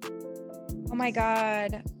 Oh my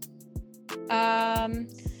God.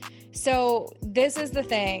 So this is the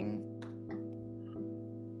thing.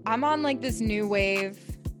 I'm on like this new wave.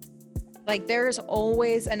 Like, there's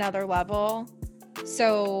always another level.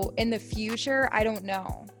 So in the future, I don't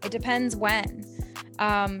know. It depends when.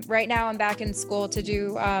 Right now I'm back in school to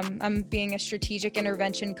do, I'm being a strategic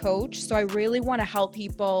intervention coach. So I really want to help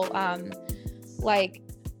people,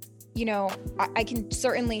 I can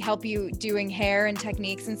certainly help you doing hair and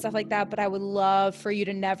techniques and stuff like that, but I would love for you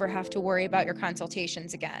to never have to worry about your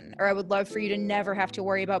consultations again. Or I would love for you to never have to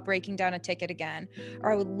worry about breaking down a ticket again.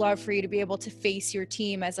 Or I would love for you to be able to face your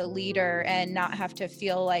team as a leader and not have to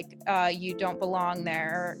feel like you don't belong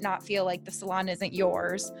there, or not feel like the salon isn't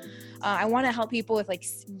yours. I want to help people with like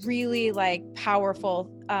really like powerful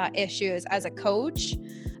issues as a coach.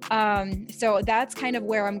 So that's kind of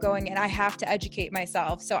where I'm going, and I have to educate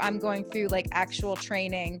myself. So I'm going through like actual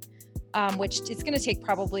training, which it's going to take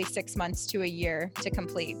probably 6 months to a year to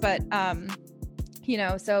complete. But, I'm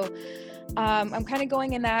kind of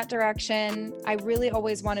going in that direction. I really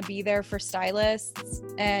always want to be there for stylists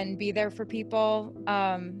and be there for people.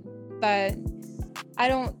 But I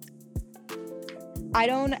don't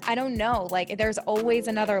know. Like, there's always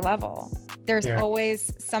another level. There's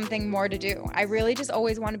always something more to do. I really just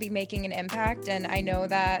always want to be making an impact. And I know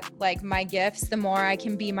that like my gifts, the more I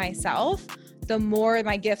can be myself, the more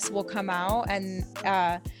my gifts will come out, and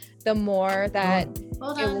the more that it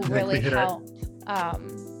will really help.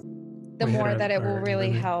 The more that it will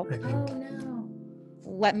really help.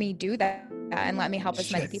 Let me do that and let me help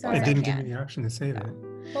as many people as I can. It didn't give me the option to say that.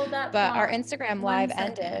 But our Instagram live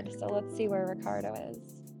ended, so let's see where Ricardo is.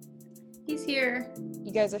 He's here.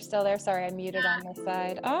 You guys are still there? Sorry, I muted on this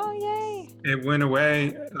side. Oh, yay. It went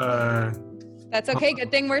away. That's okay.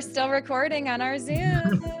 Good thing we're still recording on our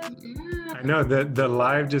Zoom. I know, the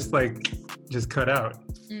live just cut out.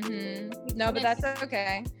 Mm-hmm. No, but that's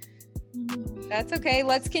okay. That's okay.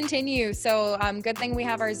 Let's continue. So good thing we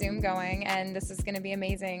have our Zoom going, and this is going to be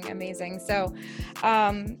amazing. So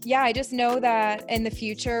yeah, I just know that in the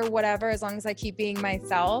future, whatever, as long as I keep being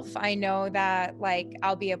myself, I know that like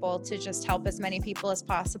I'll be able to just help as many people as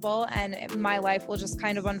possible, and my life will just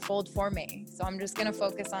kind of unfold for me. So I'm just going to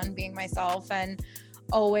focus on being myself and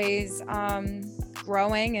always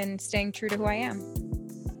growing and staying true to who I am.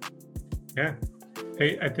 Yeah.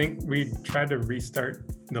 Hey, I think we tried to restart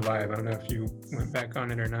the live. I don't know if you went back on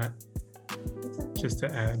it or not. It's okay. Just to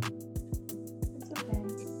add. It's okay.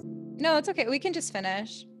 No, it's okay. We can just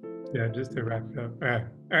finish. Yeah, just to wrap it up. All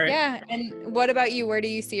right. Yeah. And what about you? Where do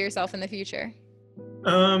you see yourself in the future?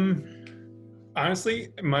 Honestly,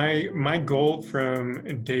 my goal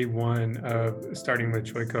from day one of starting with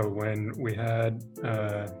Choico, when we had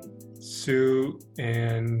Sue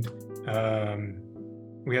and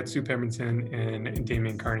we had Sue Pemberton and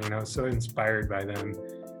Damien Carney, and I was so inspired by them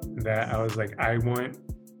that I was like, I want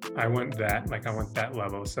that, like I want that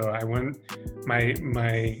level. So I want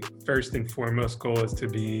my first and foremost goal is to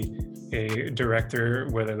be a director,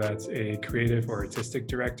 whether that's a creative or artistic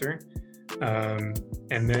director.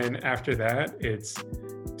 And then after that, it's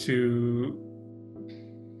to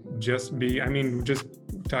just be, just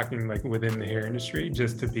talking like within the hair industry,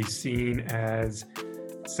 just to be seen as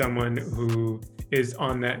someone who is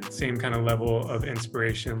on that same kind of level of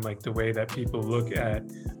inspiration, like the way that people look at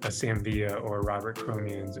a Sam Villa or Robert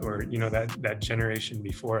Cromians, or, you know, that generation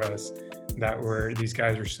before us, these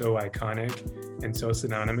guys were so iconic and so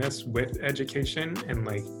synonymous with education, and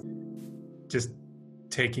like just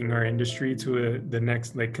taking our industry to the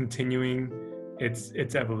next, like continuing its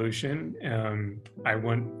evolution. I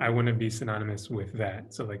want to be synonymous with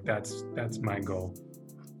that. So like that's my goal.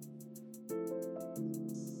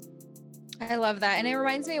 I love that. And it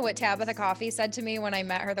reminds me of what Tabitha Coffey said to me when I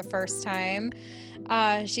met her the first time.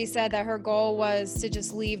 She said that her goal was to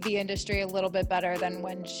just leave the industry a little bit better than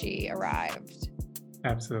when she arrived.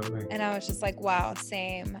 Absolutely. And I was just like, wow,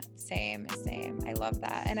 same. I love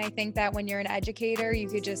that. And I think that when you're an educator, you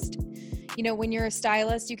could just, you know, when you're a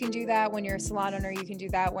stylist, you can do that. When you're a salon owner, you can do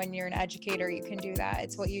that. When you're an educator, you can do that.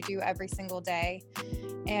 It's what you do every single day.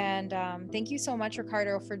 And thank you so much,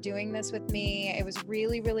 Ricardo, for doing this with me. It was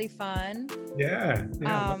really, really fun. Yeah.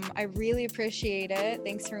 I really appreciate it.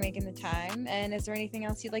 Thanks for making the time. And is there anything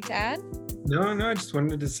else you'd like to add? No, I just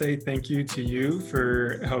wanted to say thank you to you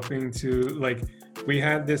for helping to, like, we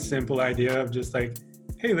had this simple idea of just like,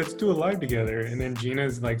 hey, let's do a live together. And then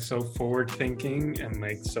Gina's like so forward thinking and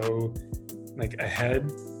like so like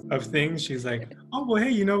ahead of things. She's like, oh, well,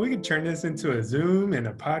 hey, you know, we could turn this into a Zoom and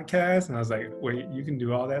a podcast. And I was like, wait, you can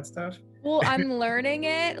do all that stuff? Well, I'm learning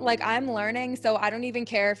it. Like I'm learning. So I don't even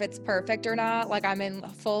care if it's perfect or not. Like I'm in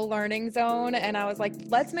full learning zone. And I was like,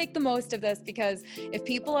 let's make the most of this, because if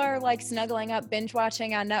people are like snuggling up, binge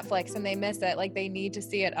watching on Netflix and they miss it, like they need to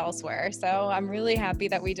see it elsewhere. So I'm really happy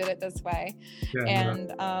that we did it this way. Yeah,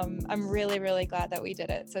 and I'm really, really glad that we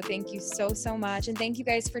did it. So thank you so much. And thank you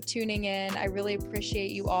guys for tuning in. I really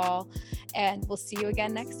appreciate you all. And we'll see you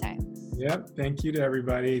again next time. Yep. Thank you to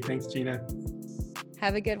everybody. Thanks, Gina.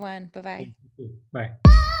 Have a good one. Bye-bye. Bye.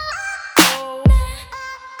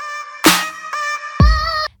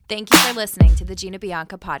 Thank you for listening to the Gina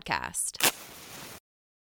Bianca podcast.